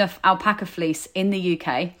wasn't enough alpaca fleece in the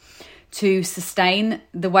UK to sustain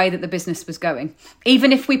the way that the business was going.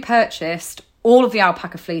 Even if we purchased all of the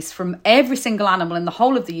alpaca fleece from every single animal in the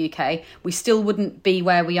whole of the UK, we still wouldn't be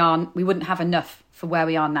where we are. We wouldn't have enough for where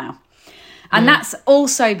we are now. And that's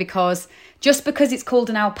also because just because it's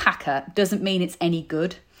called an alpaca doesn't mean it's any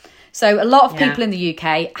good. So a lot of people in the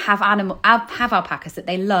UK have alpacas that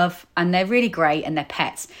they love, and they're really great and they're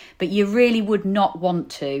pets, but you really would not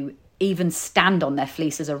want to even stand on their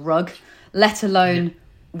fleece as a rug, let alone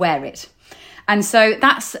wear it. And so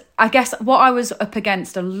that's, I guess, what I was up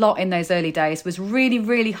against a lot in those early days was really,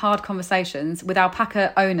 really hard conversations with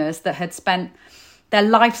alpaca owners that had spent their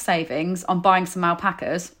life savings on buying some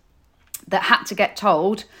alpacas that had to get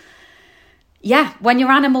told, yeah, when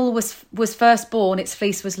your animal was first born, its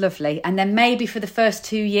fleece was lovely. And then maybe for the first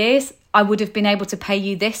 2 years, I would have been able to pay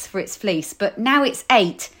you this for its fleece. But now it's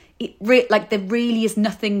 8. There really is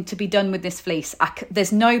nothing to be done with this fleece.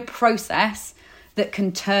 There's no process that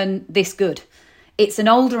can turn this good. It's an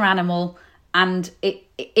older animal, and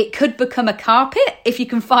it could become a carpet if you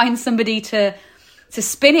can find somebody to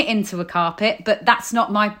spin it into a carpet, but that's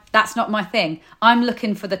not my thing. I'm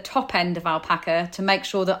looking for the top end of alpaca to make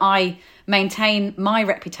sure that I maintain my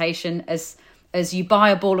reputation as you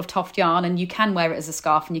buy a ball of Toft yarn and you can wear it as a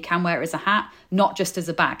scarf and you can wear it as a hat, not just as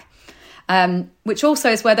a bag. Which also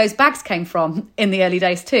is where those bags came from in the early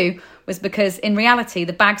days too, was because in reality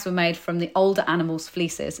the bags were made from the older animals'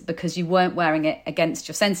 fleeces, because you weren't wearing it against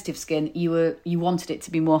your sensitive skin. You wanted it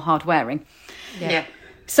to be more hard wearing. Yeah.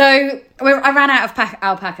 So I ran out of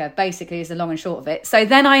alpaca, basically, is the long and short of it. So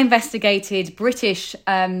then I investigated British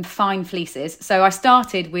fine fleeces. So I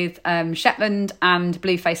started with Shetland and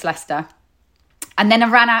Blueface Leicester. And then I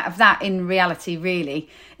ran out of that in reality, really.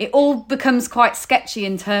 It all becomes quite sketchy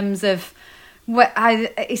in terms of...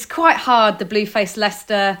 it's quite hard, the Blueface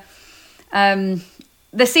Leicester.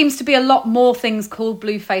 There seems to be a lot more things called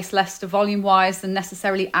Blueface Leicester volume-wise than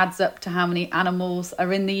necessarily adds up to how many animals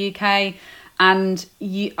are in the UK. And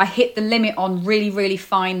I hit the limit on really, really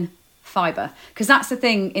fine fibre. Because that's the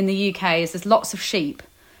thing in the UK, is there's lots of sheep,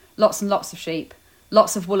 lots and lots of sheep,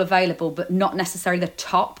 lots of wool available, but not necessarily the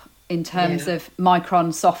top in terms of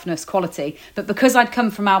micron, softness, quality. But because I'd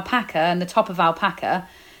come from alpaca and the top of alpaca,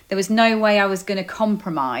 there was no way I was going to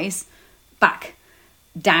compromise back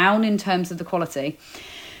down in terms of the quality.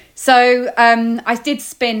 So I did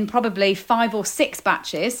spin probably 5 or 6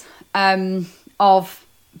 batches of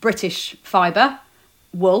British fibre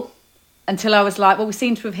wool until I was like, well, we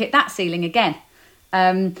seem to have hit that ceiling again.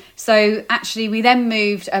 So actually we then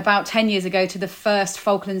moved about 10 years ago to the first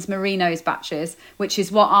Falklands Merinos batches, which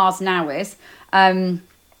is what ours now is.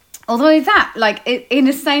 Although that, in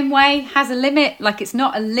the same way, has a limit. It's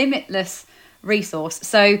not a limitless resource.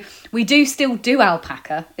 So we do still do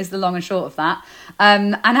alpaca, is the long and short of that.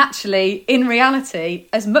 And actually, in reality,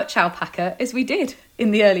 as much alpaca as we did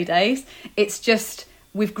in the early days, it's just...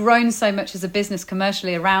 we've grown so much as a business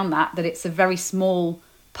commercially around that it's a very small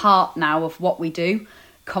part now of what we do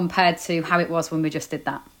compared to how it was when we just did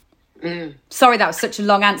that. Sorry, that was such a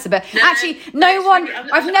long answer, but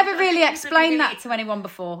I've never really explained that to anyone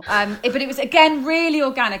before. But it was, again, really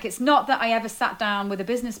organic. It's not that I ever sat down with a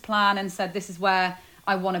business plan and said, this is where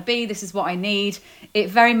I want to be, this is what I need. It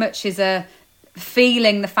very much is a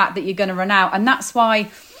feeling the fact that you're going to run out. And that's why...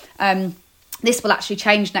 this will actually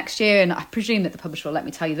change next year, and I presume that the publisher will let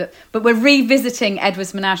me tell you that. But we're revisiting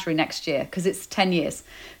Edward's Menagerie next year because it's 10 years.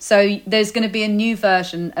 So there's going to be a new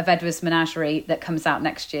version of Edward's Menagerie that comes out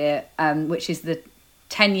next year, which is the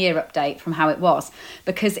 10-year update from how it was.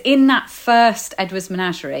 Because in that first Edward's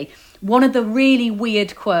Menagerie, one of the really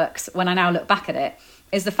weird quirks, when I now look back at it,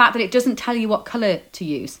 is the fact that it doesn't tell you what colour to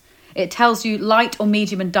use. It tells you light or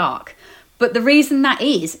medium and dark. But the reason that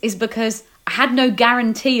is because I had no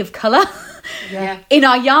guarantee of colour in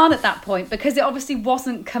our yarn at that point, because it obviously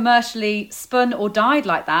wasn't commercially spun or dyed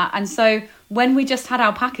like that. And so when we just had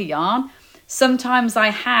alpaca yarn, sometimes I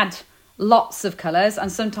had lots of colours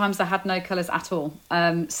and sometimes I had no colours at all.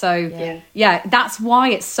 That's why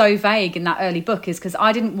it's so vague in that early book, is because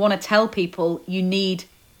I didn't want to tell people you need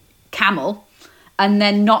camel and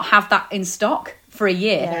then not have that in stock for a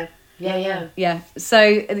year. Yeah.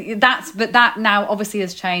 So that now obviously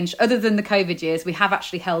has changed. Other than the COVID years, we have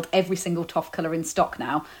actually held every single Toft colour in stock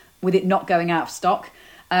now, with it not going out of stock.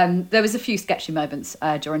 There was a few sketchy moments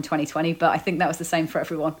during 2020, but I think that was the same for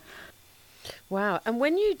everyone. Wow. And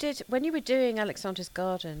when you were doing Alexandra's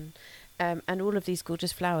Garden and all of these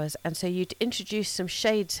gorgeous flowers, and so you'd introduced some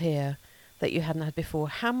shades here that you hadn't had before,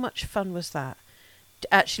 how much fun was that?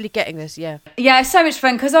 Actually getting this, Yeah, so much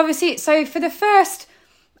fun, because obviously, so for the first...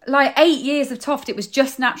 8 years of Toft, it was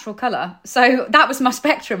just natural colour. So that was my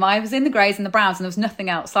spectrum. I was in the greys and the browns and there was nothing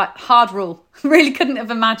else. Hard rule. Really couldn't have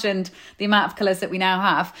imagined the amount of colours that we now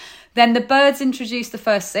have. Then the birds introduced the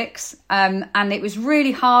first 6. And it was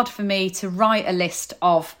really hard for me to write a list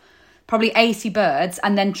of probably 80 birds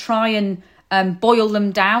and then try and boil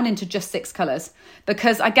them down into just 6 colours.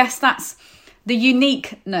 Because I guess that's the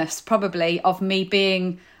uniqueness probably of me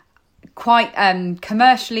being quite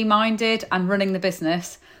commercially minded and running the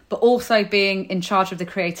business, but also being in charge of the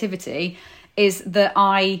creativity, is that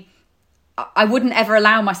I wouldn't ever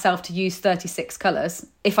allow myself to use 36 colours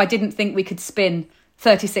if I didn't think we could spin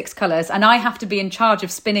 36 colours, and I have to be in charge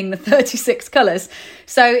of spinning the 36 colours.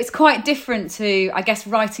 So it's quite different to, I guess,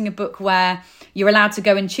 writing a book where you're allowed to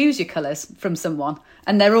go and choose your colours from someone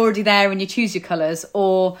and they're already there and you choose your colours,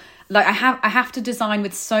 or like I have to design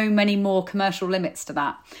with so many more commercial limits to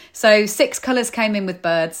that. So 6 colours came in with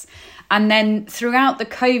birds, and then throughout the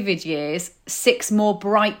COVID years, 6 more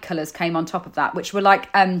bright colours came on top of that, which were like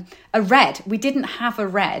a red. We didn't have a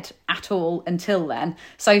red at all until then.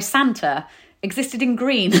 So Santa existed in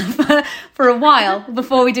green for a while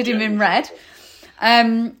before we did him in red.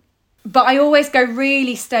 But I always go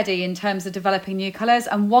really steady in terms of developing new colours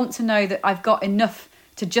and want to know that I've got enough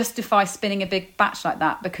to justify spinning a big batch like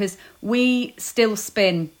that, because we still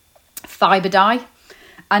spin fibre dye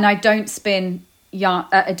and I don't spin yarn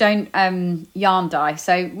dye.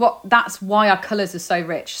 So that's why our colours are so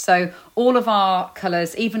rich. So all of our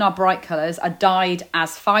colours, even our bright colours, are dyed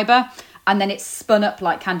as fibre, and then it's spun up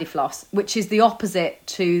like candy floss, which is the opposite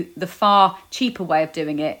to the far cheaper way of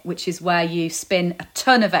doing it, which is where you spin a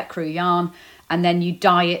ton of ecru yarn and then you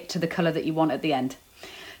dye it to the colour that you want at the end.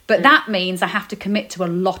 But that means I have to commit to a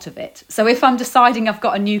lot of it. So if I'm deciding I've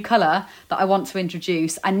got a new colour that I want to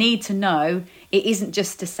introduce, I need to know it isn't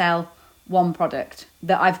just to sell one product,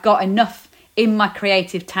 that I've got enough in my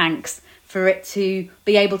creative tanks for it to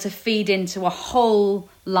be able to feed into a whole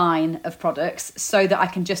line of products so that I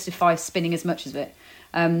can justify spinning as much of it.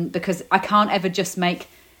 Because I can't ever just make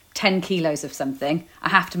 10 kilos of something. I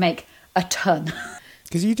have to make a ton.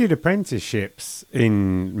 Because you did apprenticeships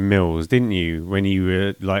in mills, didn't you, when you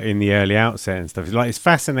were like in the early outset and stuff? Like, it's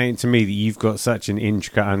fascinating to me that you've got such an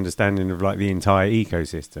intricate understanding of like the entire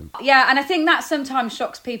ecosystem. Yeah, and I think that sometimes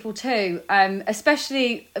shocks people too,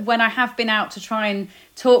 especially when I have been out to try and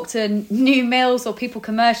talk to new mills or people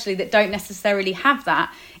commercially that don't necessarily have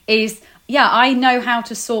that. Is, yeah, I know how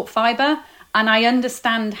to sort fibre and I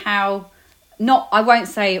understand how... I won't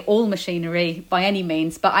say all machinery by any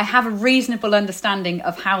means, but I have a reasonable understanding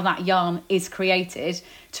of how that yarn is created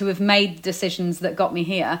to have made decisions that got me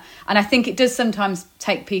here. And I think it does sometimes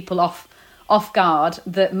take people off guard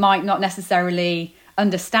that might not necessarily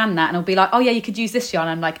understand that, and it'll be like, oh yeah, you could use this yarn.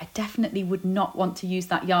 I'm like, I definitely would not want to use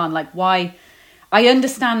that yarn. Like, why? I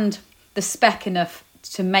understand the spec enough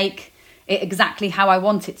to make it exactly how I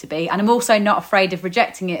want it to be, and I'm also not afraid of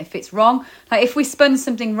rejecting it if it's wrong. Like, if we spun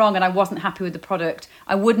something wrong and I wasn't happy with the product,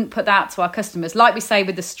 I wouldn't put that to our customers. Like we say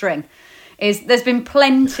with the string, there's been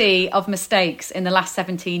plenty of mistakes in the last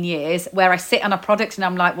 17 years where I sit on a product and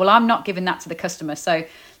I'm like, well, I'm not giving that to the customer, so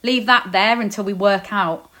leave that there until we work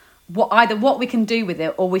out what we can do with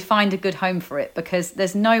it, or we find a good home for it, because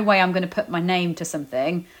there's no way I'm going to put my name to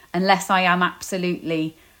something unless I am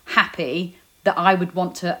absolutely happy that I would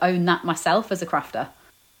want to own that myself as a crafter.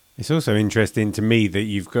 It's also interesting to me that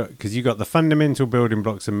you've got the fundamental building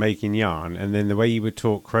blocks of making yarn, and then the way you would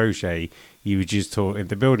taught crochet, you would just taught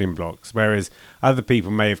the building blocks, whereas other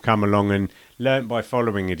people may have come along and learnt by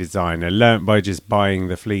following a designer, learnt by just buying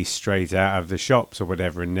the fleece straight out of the shops or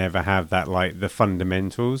whatever, and never have that, like, the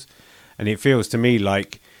fundamentals. And it feels to me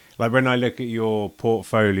like when I look at your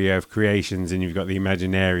portfolio of creations, and you've got the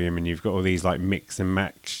Imaginarium and you've got all these like mix and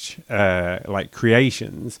match like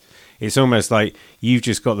creations, it's almost like you've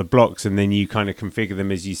just got the blocks and then you kind of configure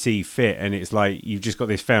them as you see fit, and it's like you've just got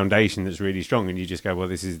this foundation that's really strong, and you just go, well,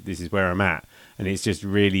 this is where I'm at, and it's just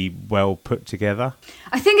really well put together.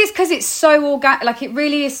 I think it's because it's so organic. Like, it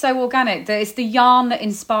really is so organic that it's the yarn that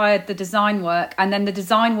inspired the design work, and then the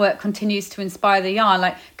design work continues to inspire the yarn.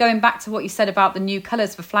 Like, going back to what you said about the new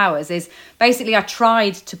colours for flowers, is basically I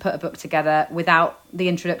tried to put a book together without the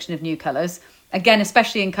introduction of new colours. Again,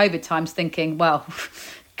 especially in COVID times, thinking, well,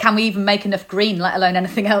 can we even make enough green, let alone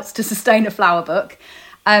anything else, to sustain a flower book?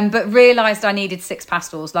 But realised I needed 6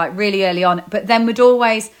 pastels, like, really early on. But then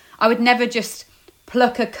I would never just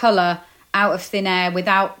pluck a colour out of thin air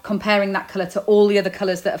without comparing that colour to all the other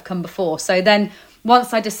colours that have come before. So then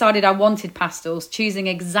once I decided I wanted pastels, choosing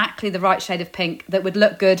exactly the right shade of pink that would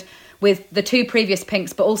look good with the 2 previous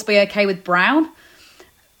pinks but also be okay with brown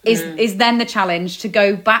is then the challenge, to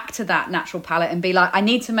go back to that natural palette and be like, I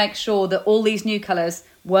need to make sure that all these new colours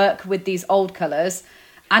work with these old colours.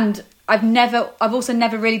 And I've also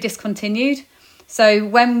never really discontinued. So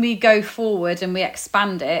when we go forward and we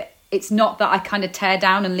expand it, it's not that I kind of tear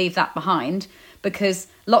down and leave that behind, because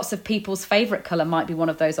lots of people's favourite colour might be one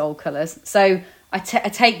of those old colours. So I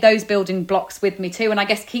take those building blocks with me too, and I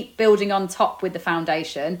guess keep building on top with the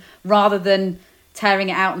foundation rather than tearing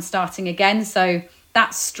it out and starting again. So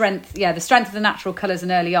that strength, the strength of the natural colours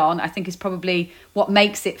and early on, I think, is probably what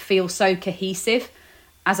makes it feel so cohesive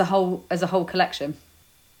as a whole collection.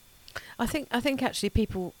 I think actually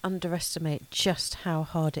people underestimate just how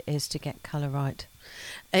hard it is to get colour right.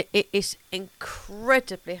 It is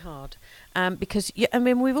incredibly hard because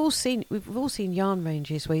we've all seen yarn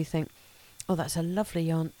ranges where you think, oh, that's a lovely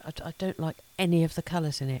yarn. I don't like any of the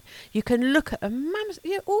colours in it. You can look at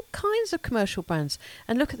all kinds of commercial brands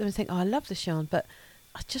and look at them and think, oh, I love this yarn, but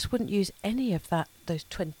I just wouldn't use any of those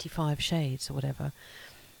 25 shades or whatever.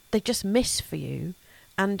 They just miss for you,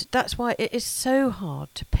 and that's why it is so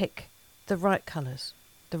hard to pick the right colours,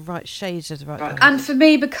 the right shades of the right colours. And for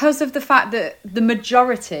me, because of the fact that the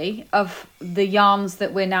majority of the yarns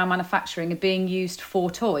that we're now manufacturing are being used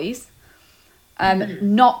for toys,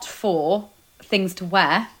 not for things to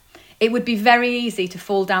wear, it would be very easy to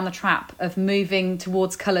fall down the trap of moving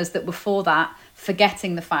towards colours that were for that,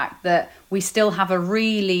 forgetting the fact that we still have a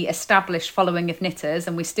really established following of knitters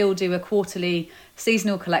and we still do a quarterly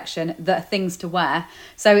seasonal collection that are things to wear.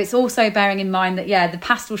 So it's also bearing in mind that, the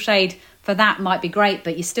pastel shade for that might be great,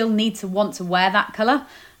 but you still need to want to wear that colour.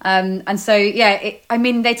 And so,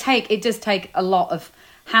 it does take a lot of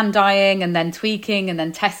hand dyeing and then tweaking and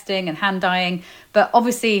then testing and hand dyeing. But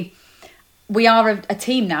obviously, we are a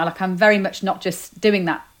team now. Like, I'm very much not just doing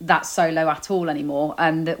that solo at all anymore.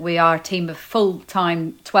 And that we are a team of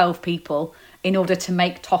full-time 12 people in order to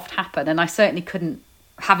make Toft happen. And I certainly couldn't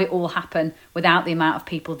have it all happen without the amount of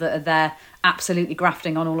people that are there absolutely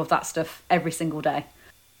grafting on all of that stuff every single day.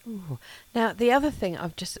 Ooh. Now, the other thing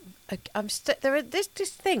there is this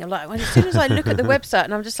thing, like, as soon as I look at the website,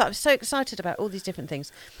 and I'm just like, I'm so excited about all these different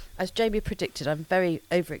things. As Jamie predicted, I'm very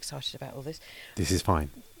overexcited about all this. This is fine.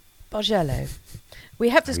 Bargello. We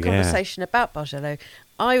have this conversation about Bargello.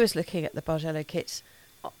 I was looking at the Bargello kits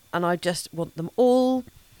and I just want them all.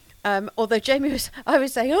 Although I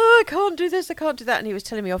was saying, oh, I can't do this, I can't do that. And he was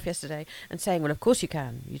telling me off yesterday and saying, well, of course you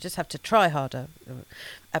can. You just have to try harder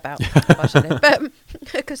about Bargello. But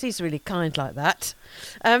because he's really kind like that.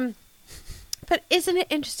 But isn't it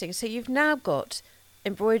interesting? So you've now got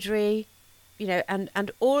embroidery,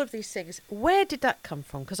 and all of these things. Where did that come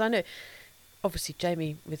from? Because I know, obviously,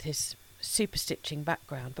 Jamie with his super stitching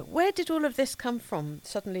background, but where did all of this come from,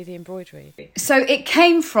 suddenly the embroidery? So it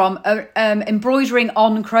came from embroidering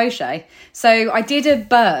on crochet. So I did a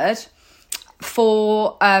bird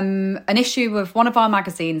for an issue of one of our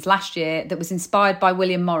magazines last year that was inspired by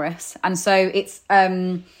William Morris. And so it's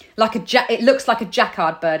it looks like a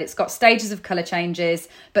jacquard bird. It's got stages of colour changes,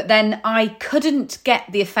 but then I couldn't get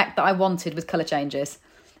the effect that I wanted with colour changes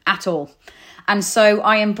at all. And so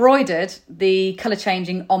I embroidered the colour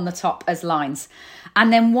changing on the top as lines.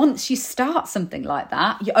 And then once you start something like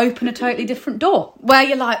that, you open a totally different door where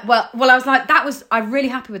you're like, well, I was like, I'm really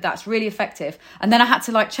happy with that. It's really effective. And then I had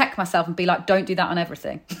to check myself and be like, don't do that on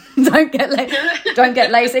everything. Don't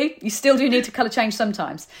get lazy. You still do need to colour change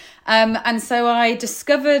sometimes. And so I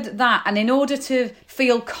discovered that. And in order to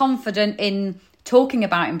feel confident in talking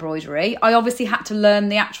about embroidery, I obviously had to learn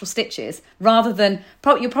the actual stitches rather than,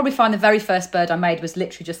 you'll probably find the very first bird I made was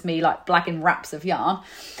literally just me blagging wraps of yarn.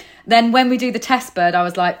 Then when we do the test bird, I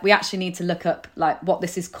was like, we actually need to look up what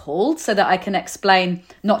this is called so that I can explain,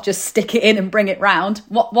 not just stick it in and bring it round.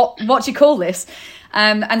 What do you call this?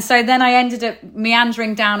 And so then I ended up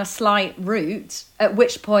meandering down a slight route, at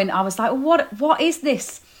which point I was like, what is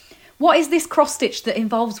this? What is this cross stitch that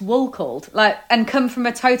involves wool called? And come from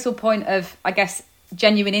a total point of, I guess,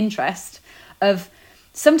 genuine interest of,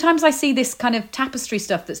 sometimes I see this kind of tapestry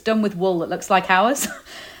stuff that's done with wool that looks like ours.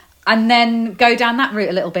 And then go down that route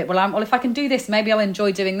a little bit. Well, if I can do this, maybe I'll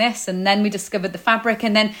enjoy doing this. And then we discovered the fabric.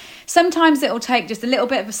 And then sometimes it'll take just a little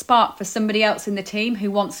bit of a spark for somebody else in the team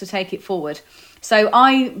who wants to take it forward. So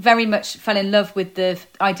I very much fell in love with the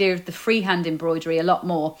idea of the freehand embroidery a lot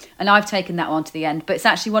more. And I've taken that on to the end. But it's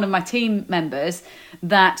actually one of my team members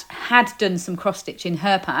that had done some cross-stitch in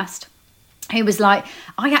her past, who was like,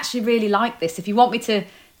 I actually really like this. If you want me to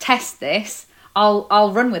test this,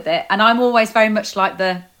 I'll run with it. And I'm always very much like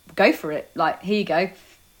go for it. Here you go.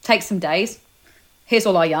 Take some days. Here's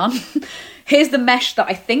all our yarn. Here's the mesh that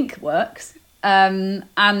I think works.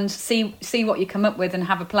 And see what you come up with and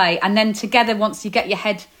have a play. And then together, once we get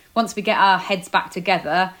our heads back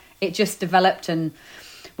together, it just developed, and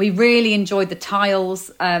we really enjoyed the tiles.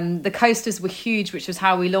 The coasters were huge, which was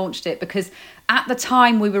how we launched it, because at the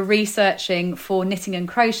time we were researching for knitting and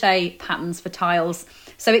crochet patterns for tiles.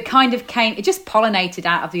 So it kind of it just pollinated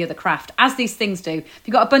out of the other craft, as these things do. If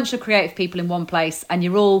you've got a bunch of creative people in one place and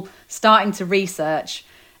you're all starting to research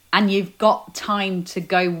and you've got time to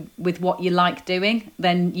go with what you like doing,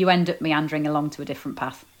 then you end up meandering along to a different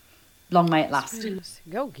path. Long may it last.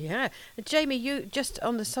 Oh, yeah. Jamie, you just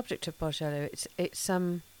on the subject of Bargello,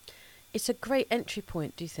 it's a great entry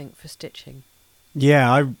point, do you think, for stitching?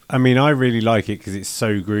 Yeah, I mean, I really like it because it's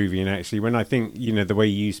so groovy. And actually, when I think, the way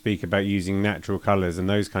you speak about using natural colours and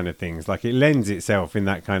those kind of things, like it lends itself in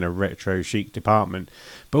that kind of retro chic department.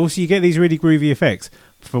 But also you get these really groovy effects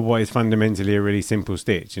for what is fundamentally a really simple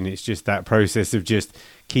stitch. And it's just that process of just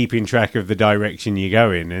keeping track of the direction you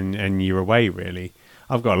go in and you're away, really.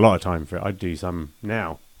 I've got a lot of time for it. I'd do some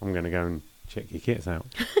now. I'm going to go and check your kits out.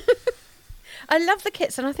 I love the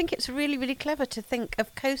kits, and I think it's really, really clever to think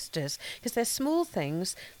of coasters because they're small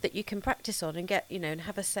things that you can practice on and get, and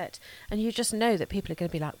have a set, and you just know that people are going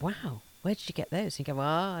to be like, "Wow, where did you get those?" And you go, "Well,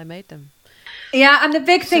 I made them." Yeah, and the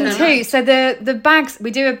big thing too. So the bags, we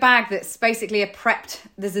do a bag that's basically a prepped.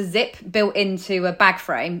 There's a zip built into a bag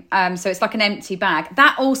frame, so it's like an empty bag.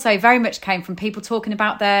 That also very much came from people talking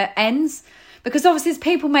about their ends, because obviously there's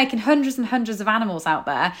people making hundreds and hundreds of animals out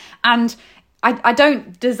there, and I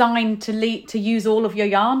don't design to use all of your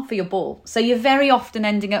yarn for your ball. So you're very often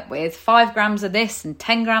ending up with 5 grams of this and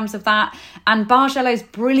 10 grams of that. And Bargello is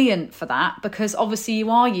brilliant for that because obviously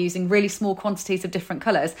you are using really small quantities of different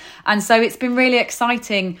colours. And so it's been really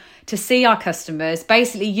exciting to see our customers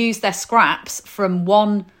basically use their scraps from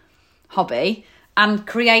one hobby and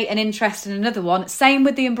create an interest in another one. Same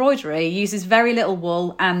with the embroidery. It uses very little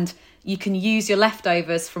wool and you can use your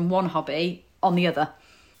leftovers from one hobby on the other.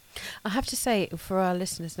 I have to say, for our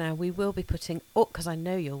listeners now, we will be putting, because I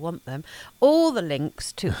know you'll want them, all the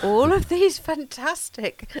links to all of these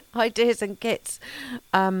fantastic ideas and kits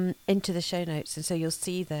into the show notes. And so you'll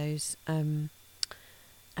see those. And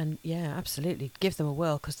yeah, absolutely. Give them a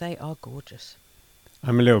whirl because they are gorgeous.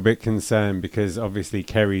 I'm a little bit concerned because obviously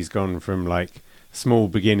Kerry's gone from like small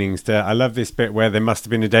beginnings to, I love this bit where there must have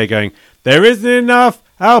been a day going, there isn't enough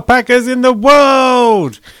alpacas in the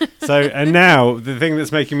world. So, and now the thing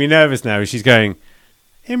that's making me nervous now is she's going,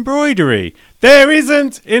 embroidery. There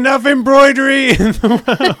isn't enough embroidery in the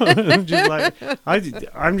world. I'm just like,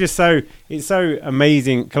 I'm just so, it's so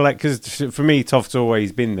amazing. Because for me, Toft's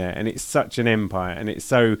always been there and it's such an empire and it's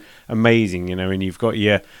so amazing, and you've got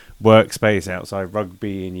your workspace outside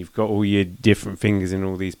rugby and you've got all your different fingers in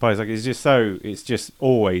all these pies. Like it's just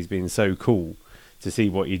always been so cool to see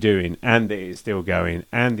what you're doing and that it's still going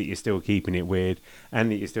and that you're still keeping it weird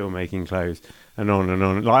and that you're still making clothes and on and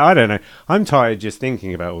on. Like, I don't know. I'm tired just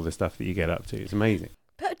thinking about all the stuff that you get up to. It's amazing.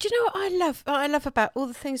 But do you know what I love? What I love about all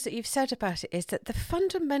the things that you've said about it is that the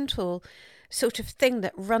fundamental sort of thing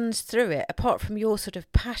that runs through it, apart from your sort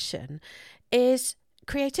of passion, is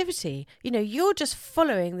creativity. You're just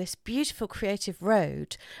following this beautiful creative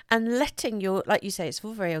road and letting your, like you say, it's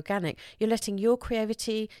all very organic. You're letting your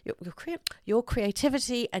creativity, your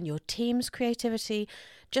creativity and your team's creativity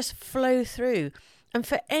just flow through. And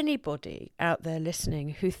for anybody out there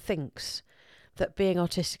listening who thinks that being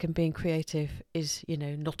artistic and being creative is,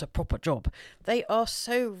 not a proper job, they are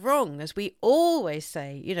so wrong. As we always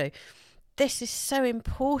say, this is so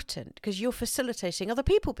important because you're facilitating other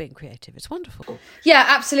people being creative. It's wonderful. Yeah,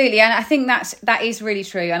 absolutely. And I think that is really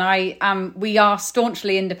true. And we are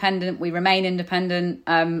staunchly independent. We remain independent.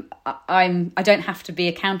 I don't have to be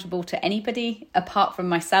accountable to anybody apart from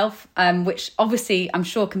myself, which obviously I'm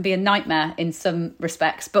sure can be a nightmare in some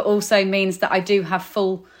respects, but also means that I do have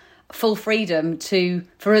full freedom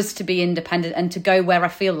for us to be independent and to go where I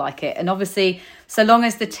feel like it. And obviously, so long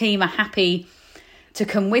as the team are happy to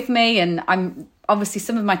come with me, and I'm obviously,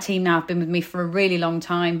 some of my team now have been with me for a really long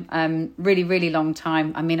time, really, really long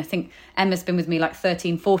time. I mean, I think Emma's been with me like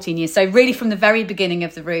 13, 14 years. So really from the very beginning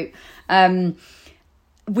of the route,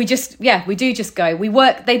 we do just go.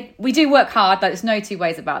 We do work hard. There's no two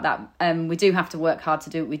ways about that. We do have to work hard to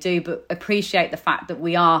do what we do, but appreciate the fact that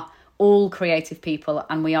we are all creative people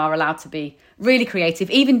and we are allowed to be really creative,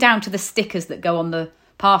 even down to the stickers that go on the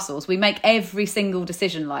parcels. We make every single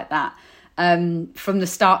decision like that. From the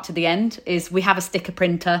start to the end. Is we have a sticker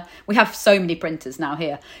printer. We have so many printers now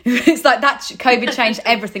here. It's like that COVID changed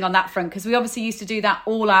everything on that front, because we obviously used to do that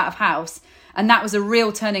all out of house, and that was a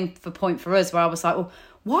real turning point for us, where I was like, well,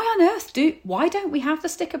 why don't we have the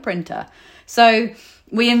sticker printer? So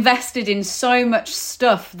we invested in so much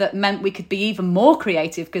stuff that meant we could be even more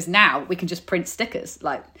creative, because now we can just print stickers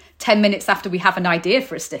like 10 minutes after we have an idea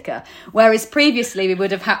for a sticker, whereas previously we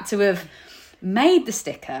would have had to have made the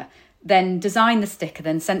sticker, then design the sticker,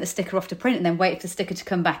 then sent the sticker off to print, and then wait for the sticker to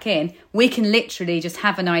come back in. We can literally just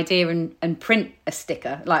have an idea and print a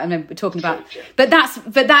sticker. Like, I know we're talking about, but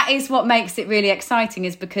that is what makes it really exciting,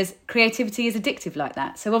 is because creativity is addictive like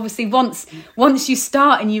that. So obviously once you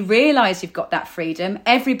start and you realise you've got that freedom,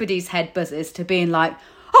 everybody's head buzzes to being like,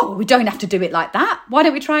 oh, we don't have to do it like that. Why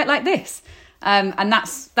don't we try it like this? And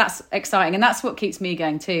that's exciting, and that's what keeps me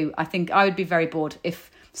going too. I think I would be very bored if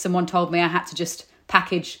someone told me I had to just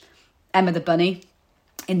package Emma the bunny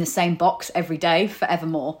in the same box every day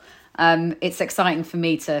forevermore. It's exciting for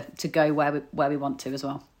me to go where we want to as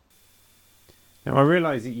well. Now, I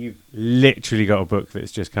realise that you've literally got a book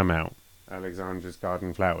that's just come out, Alexandra's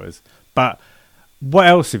Garden Flowers. But what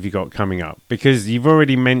else have you got coming up? Because you've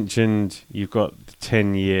already mentioned you've got the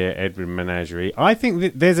 10-year Edward Menagerie. I think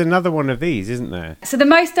that there's another one of these, isn't there? So the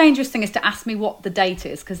most dangerous thing is to ask me what the date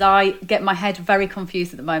is, because I get my head very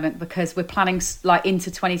confused at the moment because we're planning like into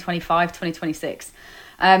 2025, 2026.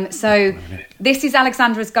 So this is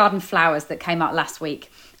Alexandra's Garden Flowers that came out last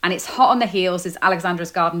week. And it's hot on the heels is Alexandra's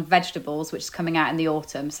Garden Vegetables, which is coming out in the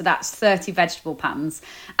autumn. So that's 30 vegetable patterns.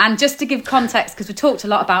 And just to give context, because we talked a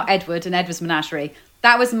lot about Edward and Edward's Menagerie,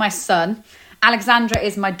 that was my son. Alexandra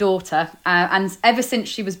is my daughter. And ever since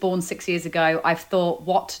she was born 6 years ago, I've thought,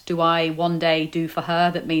 what do I one day do for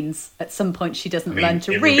her that means at some point she doesn't learn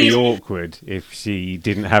to read? It would be awkward if she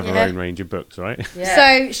didn't have her own range of books, right? Yeah.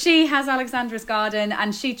 So she has Alexandra's Garden,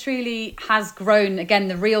 and she truly has grown, again,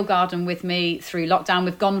 the real garden with me through lockdown.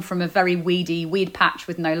 We've gone from a very weedy weed patch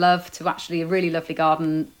with no love to actually a really lovely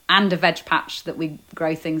garden and a veg patch that we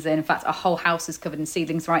grow things in. In fact, our whole house is covered in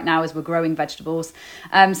seedlings right now as we're growing vegetables.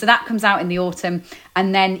 So that comes out in the autumn.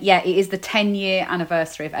 And then, it is the 10-year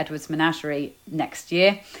anniversary of Edward's Menagerie next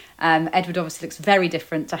year. Edward obviously looks very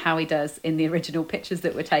different to how he does in the original pictures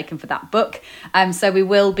that were taken for that book. So we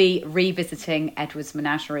will be revisiting Edward's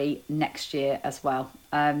Menagerie next year as well.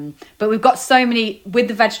 But we've got so many, with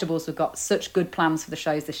the vegetables, we've got such good plans for the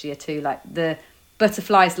shows this year too. Like the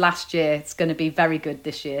butterflies last year, it's going to be very good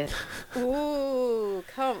this year. Ooh,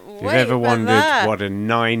 can't wait. If you've ever wondered what a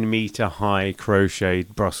 9-metre high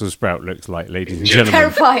crocheted Brussels sprout looks like, ladies and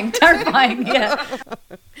gentlemen. Terrifying, yeah.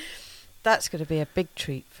 That's going to be a big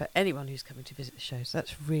treat for anyone who's coming to visit the shows.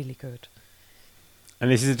 That's really good. And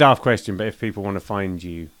this is a daft question, but if people want to find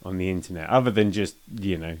you on the internet, other than just,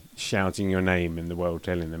 shouting your name and the world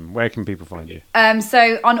telling them, where can people find you?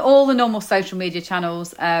 So on all the normal social media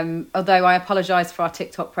channels, although I apologise for our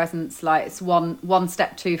TikTok presence, like it's one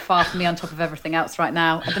step too far for me on top of everything else right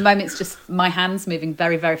now. At the moment, it's just my hands moving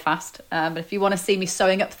very, very fast. But if you want to see me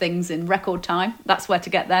sewing up things in record time, that's where to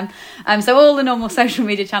get them. So all the normal social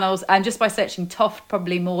media channels, and just by searching Toft,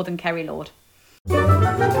 probably more than Kerry Lord.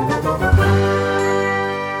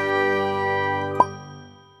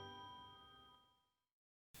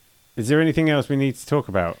 Is there anything else we need to talk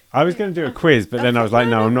about? I was going to do a quiz, but then I was like,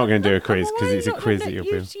 no, I'm not going to do a quiz because it's a quiz that you'll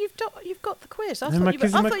be. You've got the quiz. I No, thought you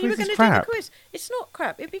were going to do the crap. quiz. It's not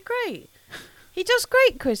crap. It'd be great. He does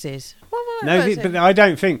great quizzes. But I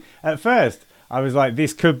don't think. At first, I was like,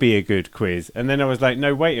 this could be a good quiz. And then I was like,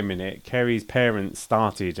 no, wait a minute. Kerry's parents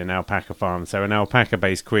started an alpaca farm. So an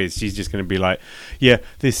alpaca-based quiz, she's just going to be like, yeah,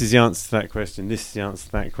 this is the answer to that question. This is the answer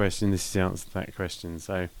to that question. This is the answer to that question.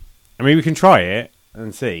 So, I mean, we can try it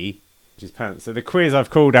and see. So the quiz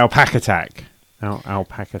I've called Alpaca Attack.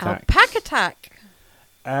 Alpaca Attack. Alpaca Attack.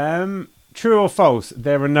 True or false?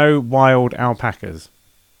 There are no wild alpacas.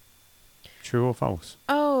 True or false?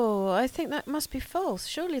 Oh, I think that must be false.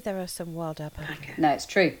 Surely there are some wild alpacas. No, it's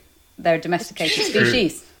true. They're a domesticated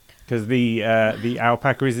species. Because the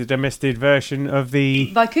alpaca is a domesticated version of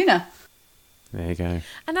the Vicuna. There you go.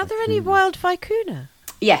 And are there any wild vicuna?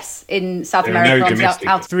 Yes, in South There America. are no domestic.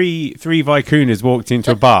 Three vicunas walked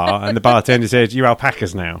into a bar and the bartender said, "You're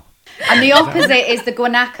alpacas now." And the opposite is the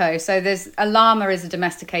guanaco. So there's a llama is a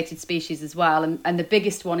domesticated species as well, and the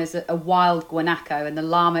biggest one is a wild guanaco, and the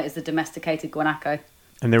llama is a domesticated guanaco.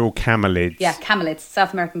 And they're all camelids. Yeah, camelids,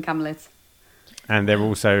 South American camelids. And they're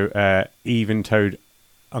also even-toed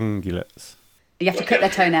ungulates. You have to cut their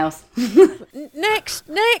toenails. Next.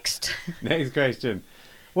 Next question.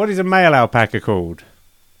 What is a male alpaca called?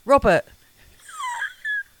 Robert.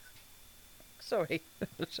 Sorry.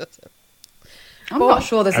 I'm not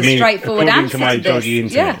sure there's a straightforward answer to my to this. dodgy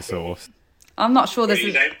internet source. I'm not sure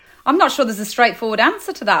there's a straightforward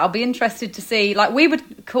answer to that. I'll be interested to see. Like we would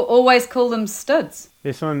always call them studs.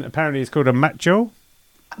 This one apparently is called a macho.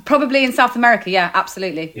 Probably in South America, yeah,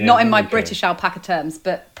 absolutely. Yeah, not in my British alpaca terms,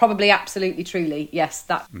 but probably absolutely, truly, yes.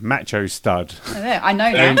 That macho stud. I know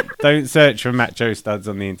now. Don't search for macho studs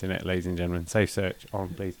on the internet, ladies and gentlemen. Safe search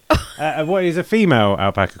on, please. What is a female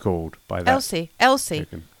alpaca called by that? Elsie. Elsie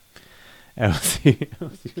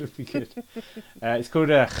would be good. It's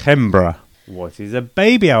called a hembra. What is a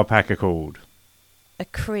baby alpaca called? A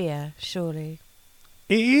cria, surely.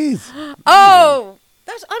 It is. Oh,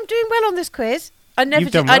 I'm doing well on this quiz. I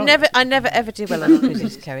never ever do well on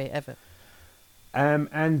quizzes, Kerry, ever.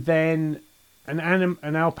 And then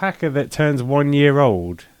an alpaca that turns 1 year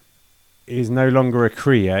old is no longer a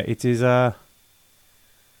cria. It is a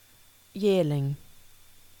yearling.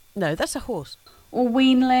 No, that's a horse. or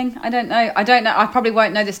weanling. I don't know. I probably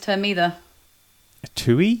won't know this term either. A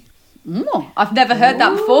tui? I've never heard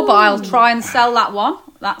that before, but I'll try and sell that one.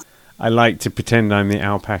 I like to pretend I'm the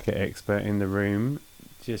alpaca expert in the room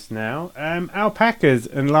just now. Alpacas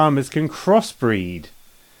and llamas can crossbreed.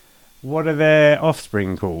 What are their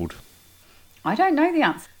offspring called? I don't know the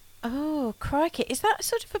answer. Oh, crikey. Is that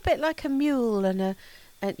sort of a bit like a mule and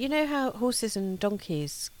you know how horses and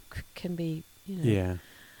donkeys can be, you know? Yeah.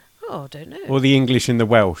 Oh, I don't know. Or the English and the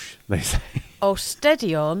Welsh, they say. Oh,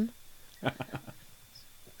 steady on.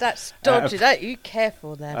 That's dodgy. You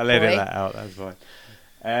careful there, I'll boy. edit that out, that's fine.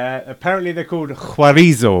 Apparently they're called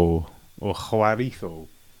juarizo or juarizo.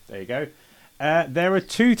 There you go. There are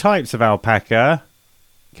 2 types of alpaca.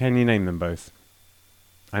 Can you name them both?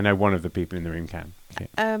 I know one of the people in the room can.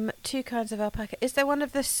 Yeah. 2 kinds of alpaca. Is there one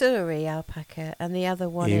of the Suri alpaca and the other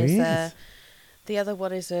one is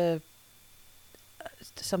a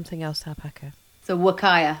something else alpaca? So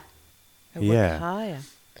wakaya. Wakaya.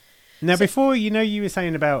 Now, before, you were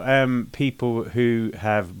saying about people who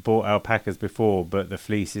have bought alpacas before, but the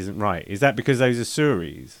fleece isn't right. Is that because those are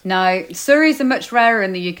Suris? No, Suris are much rarer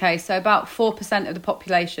in the UK. So about 4% of the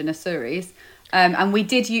population are Suris. And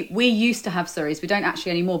we used to have Suris. We don't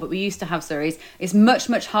actually anymore, but we used to have Suris. It's much,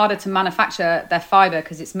 much harder to manufacture their fibre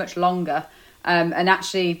because it's much longer. And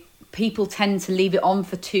actually, people tend to leave it on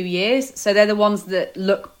for 2 years. So they're the ones that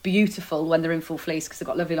look beautiful when they're in full fleece because they've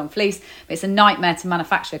got lovely long fleece. But it's a nightmare to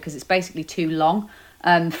manufacture because it's basically too long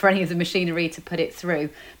for any of the machinery to put it through.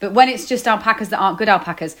 But when it's just alpacas that aren't good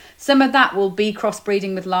alpacas, some of that will be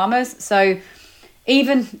crossbreeding with llamas. So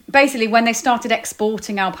even basically when they started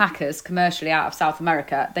exporting alpacas commercially out of South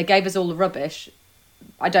America, they gave us all the rubbish.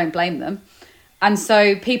 I don't blame them. And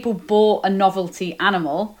so people bought a novelty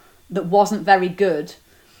animal that wasn't very good,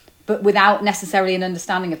 but without necessarily an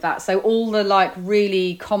understanding of that. So all the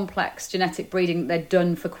really complex genetic breeding that they'd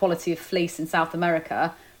done for quality of fleece in South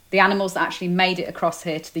America, the animals that actually made it across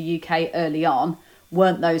here to the UK early on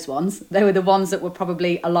weren't those ones. They were the ones that were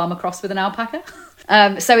probably a llama crossed with an alpaca.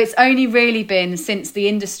 So it's only really been since the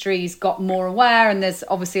industry's got more aware, and there's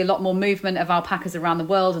obviously a lot more movement of alpacas around the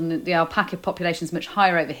world, and the alpaca population is much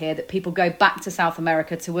higher over here, that people go back to South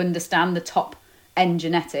America to understand the top end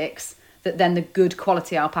genetics, that then the good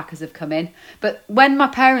quality alpacas have come in. But when my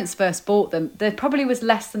parents first bought them, there probably was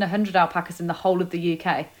less than 100 alpacas in the whole of the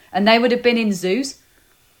UK, and they would have been in zoos.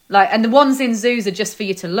 And the ones in zoos are just for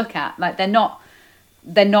you to look at.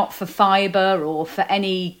 They're not for fibre or for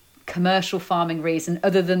any commercial farming reason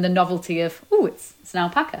other than the novelty of, it's an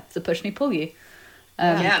alpaca, it's a push me pull you.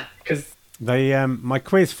 Because my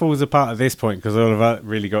quiz falls apart at this point because all I've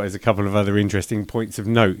really got is a couple of other interesting points of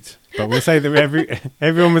note. But we'll say that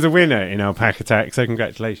everyone was a winner in Alpaca Attack, so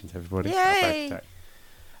congratulations, everybody. Yay!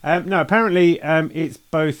 No, apparently it's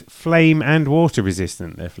both flame and water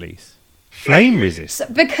resistant, their fleece. Flame resistant?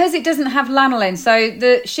 So, because it doesn't have lanolin. So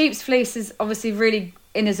the sheep's fleece is obviously really,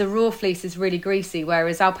 as a raw fleece, is really greasy,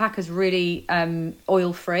 whereas alpaca's really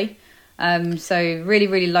oil-free. So really,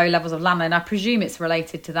 really low levels of lanolin. I presume it's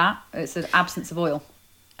related to that. It's an absence of oil.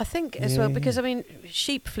 I think as well, because,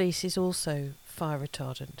 sheep fleece is also fire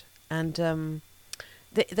retardant. And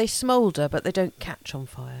they smoulder, but they don't catch on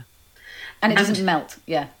fire. And it doesn't melt,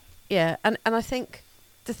 yeah. Yeah, and I think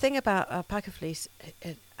the thing about alpaca fleece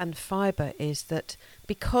and fibre is that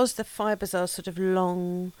because the fibres are sort of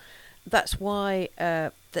long, that's why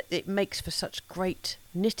that it makes for such great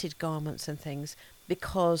knitted garments and things,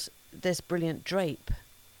 because there's brilliant drape.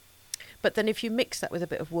 But then if you mix that with a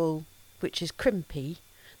bit of wool, which is crimpy,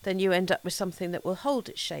 then you end up with something that will hold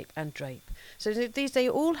its shape and drape. So they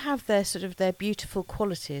all have their beautiful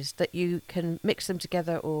qualities that you can mix them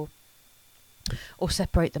together or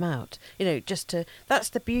separate them out. That's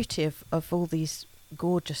the beauty of all these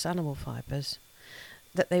gorgeous animal fibres,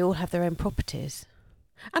 that they all have their own properties.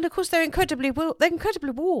 And of course they're incredibly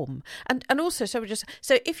warm. And also so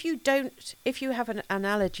if you have an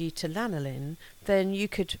allergy to lanolin, then you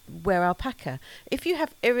could wear alpaca. If you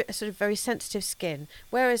have sort of very sensitive skin,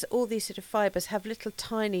 whereas all these sort of fibres have little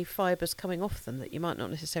tiny fibres coming off them that you might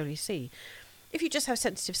not necessarily see. If you just have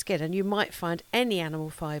sensitive skin, and you might find any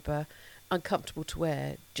animal fibre uncomfortable to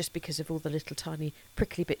wear just because of all the little tiny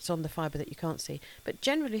prickly bits on the fibre that you can't see. But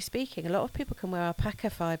generally speaking, a lot of people can wear alpaca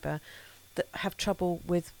fibre that have trouble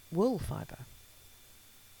with wool fibre.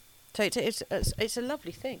 So it's a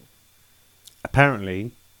lovely thing.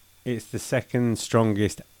 Apparently, it's the second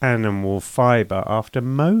strongest animal fibre after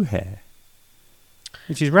mohair,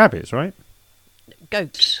 which is rabbits, right?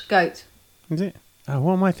 Goat. Goat. Is it? Oh,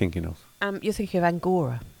 what am I thinking of? You're thinking of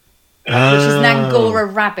Angora. which is an Angora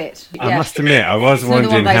rabbit. Yeah. I must admit, I was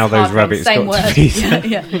wondering how those rabbits got to be.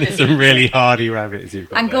 There's some really hardy rabbits you've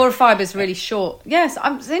got. Angora fibre is really short. Yes,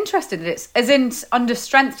 I'm interested in it. As in under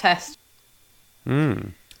strength test.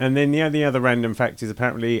 And then the other random fact is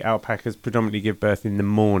apparently alpacas predominantly give birth in the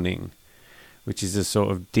morning, which is a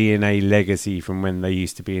sort of DNA legacy from when they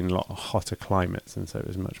used to be in a lot of hotter climates, and so it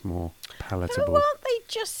was much more palatable. Oh, aren't they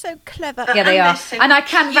just so clever? Yeah, they are. And I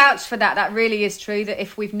can vouch for that. That really is true, that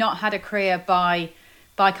if we've not had a cria by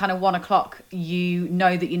kind of 1 o'clock, you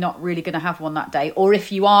know that you're not really going to have one that day. Or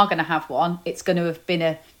if you are going to have one, it's going to have been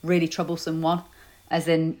a really troublesome one. As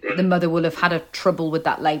in, the mother will have had a trouble with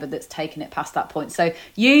that labour that's taken it past that point. So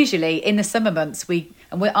usually in the summer months,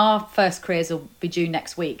 our first crias will be due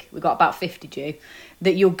next week. We've got about 50 due.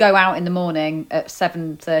 That you'll go out in the morning at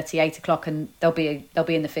 7:30, 8 o'clock, and they'll be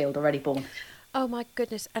in the field already born. Oh my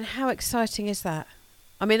goodness! And how exciting is that?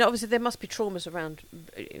 I mean, obviously there must be traumas around.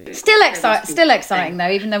 Still exciting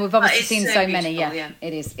though, even though we've obviously seen so many. Yeah,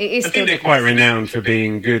 it is. It is. I think they're quite renowned for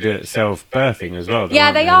being good at self-birthing as well.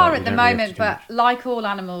 Yeah, they are at the moment, but like all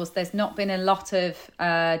animals, there's not been a lot of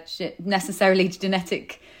necessarily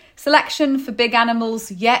genetic selection for big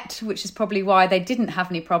animals yet, which is probably why they didn't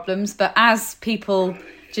have any problems. But as people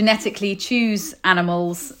genetically choose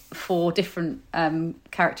animals for different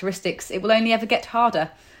characteristics, it will only ever get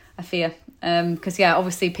harder, I fear. Because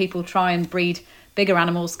obviously people try and breed bigger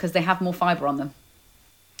animals because they have more fibre on them.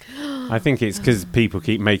 I think it's because people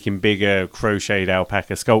keep making bigger crocheted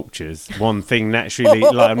alpaca sculptures. One thing naturally,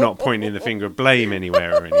 I'm not pointing the finger of blame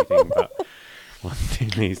anywhere or anything, but one thing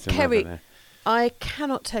leads to Kerry, another there. I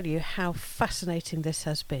cannot tell you how fascinating this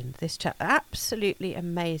has been. This chat, absolutely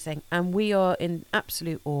amazing, and we are in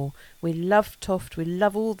absolute awe. We love Toft. We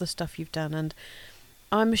love all the stuff you've done, and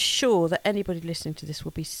I'm sure that anybody listening to this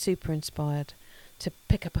will be super inspired to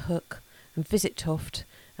pick up a hook and visit Toft.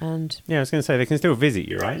 And I was going to say, they can still visit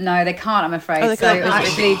you, right? No, they can't, I'm afraid. Oh, so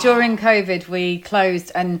actually, during COVID, we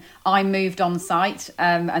closed and I moved on site.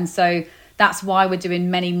 And so that's why we're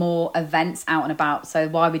doing many more events out and about. So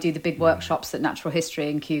why we do the big workshops at Natural History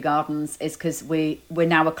and Kew Gardens is because we're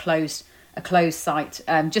now a closed site.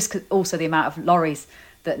 Just also the amount of lorries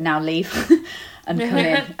that now leave and come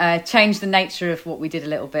in change the nature of what we did a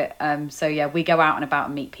little bit. We go out and about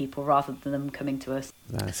and meet people rather than them coming to us.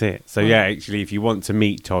 That's it. So actually, if you want to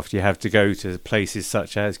meet Toft, you have to go to places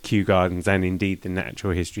such as Kew Gardens and indeed the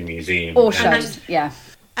Natural History Museum. Or shows, yeah.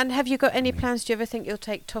 And have you got any plans? Do you ever think you'll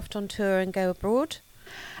take Toft on tour and go abroad?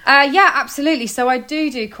 Yeah, absolutely. So I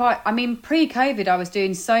do quite... I mean, pre-COVID, I was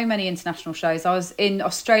doing so many international shows. I was in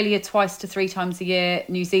Australia 2 to 3 times a year,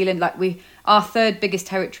 New Zealand. Our third biggest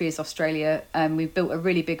territory is Australia. We've built a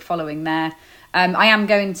really big following there. I am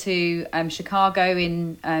going to Chicago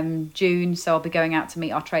in June, so I'll be going out to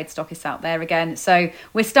meet our trade stockists out there again. So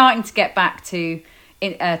we're starting to get back to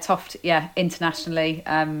Toft, internationally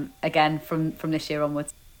again from this year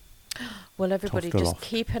onwards. Well, everybody just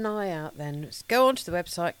keep an eye out then. Just go onto the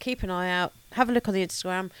website, keep an eye out, have a look on the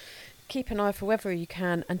Instagram, keep an eye for wherever you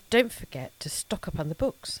can, and don't forget to stock up on the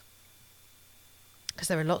books. Because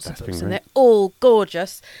there are lots of books and they're all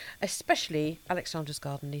gorgeous, especially Alexandra's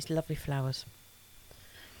Garden, these lovely flowers.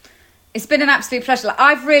 It's been an absolute pleasure.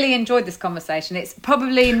 I've really enjoyed this conversation. It's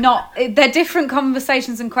probably not... They're different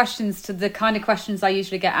conversations and questions to the kind of questions I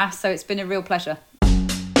usually get asked, so it's been a real pleasure.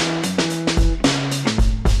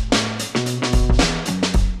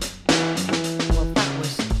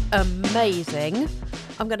 Amazing.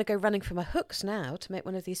 I'm going to go running for my hooks now to make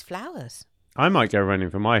one of these flowers. I might go running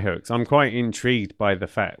for my hooks. I'm quite intrigued by the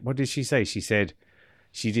fact. What did she say? She said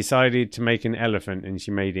she decided to make an elephant and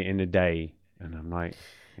she made it in a day. And I'm like,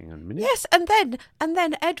 hang on a minute. Yes, and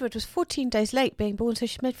then Edward was 14 days late being born, so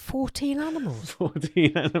she made 14 animals.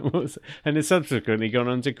 14 animals. And has subsequently gone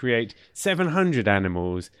on to create 700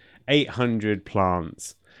 animals, 800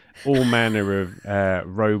 plants. All manner of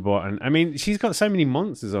robot, and I mean, she's got so many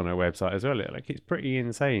monsters on her website as well. It's pretty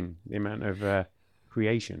insane the amount of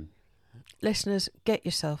creation. Listeners, get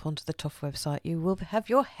yourself onto the Toft website. You will have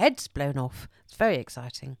your heads blown off. It's very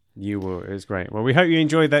exciting. You will. It was great. Well, we hope you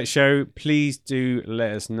enjoyed that show. Please do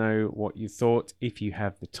let us know what you thought. If you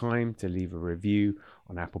have the time to leave a review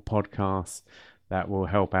on Apple Podcasts, that will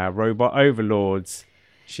help our robot overlords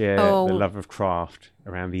share the love of craft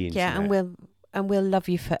around the internet. Yeah, and we'll love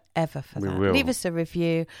you forever for that. Will. Leave us a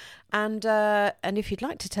review. And if you'd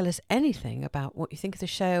like to tell us anything about what you think of the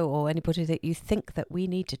show or anybody that you think that we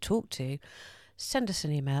need to talk to, send us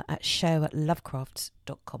an email at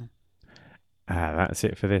show@lovecrafts.com. That's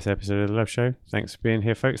it for this episode of The Love Show. Thanks for being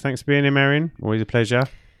here, folks. Thanks for being here, Marion. Always a pleasure.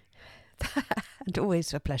 And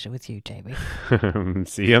always a pleasure with you, Jamie.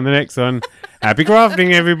 See you on the next one. Happy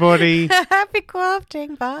crafting, everybody. Happy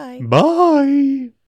crafting. Bye. Bye.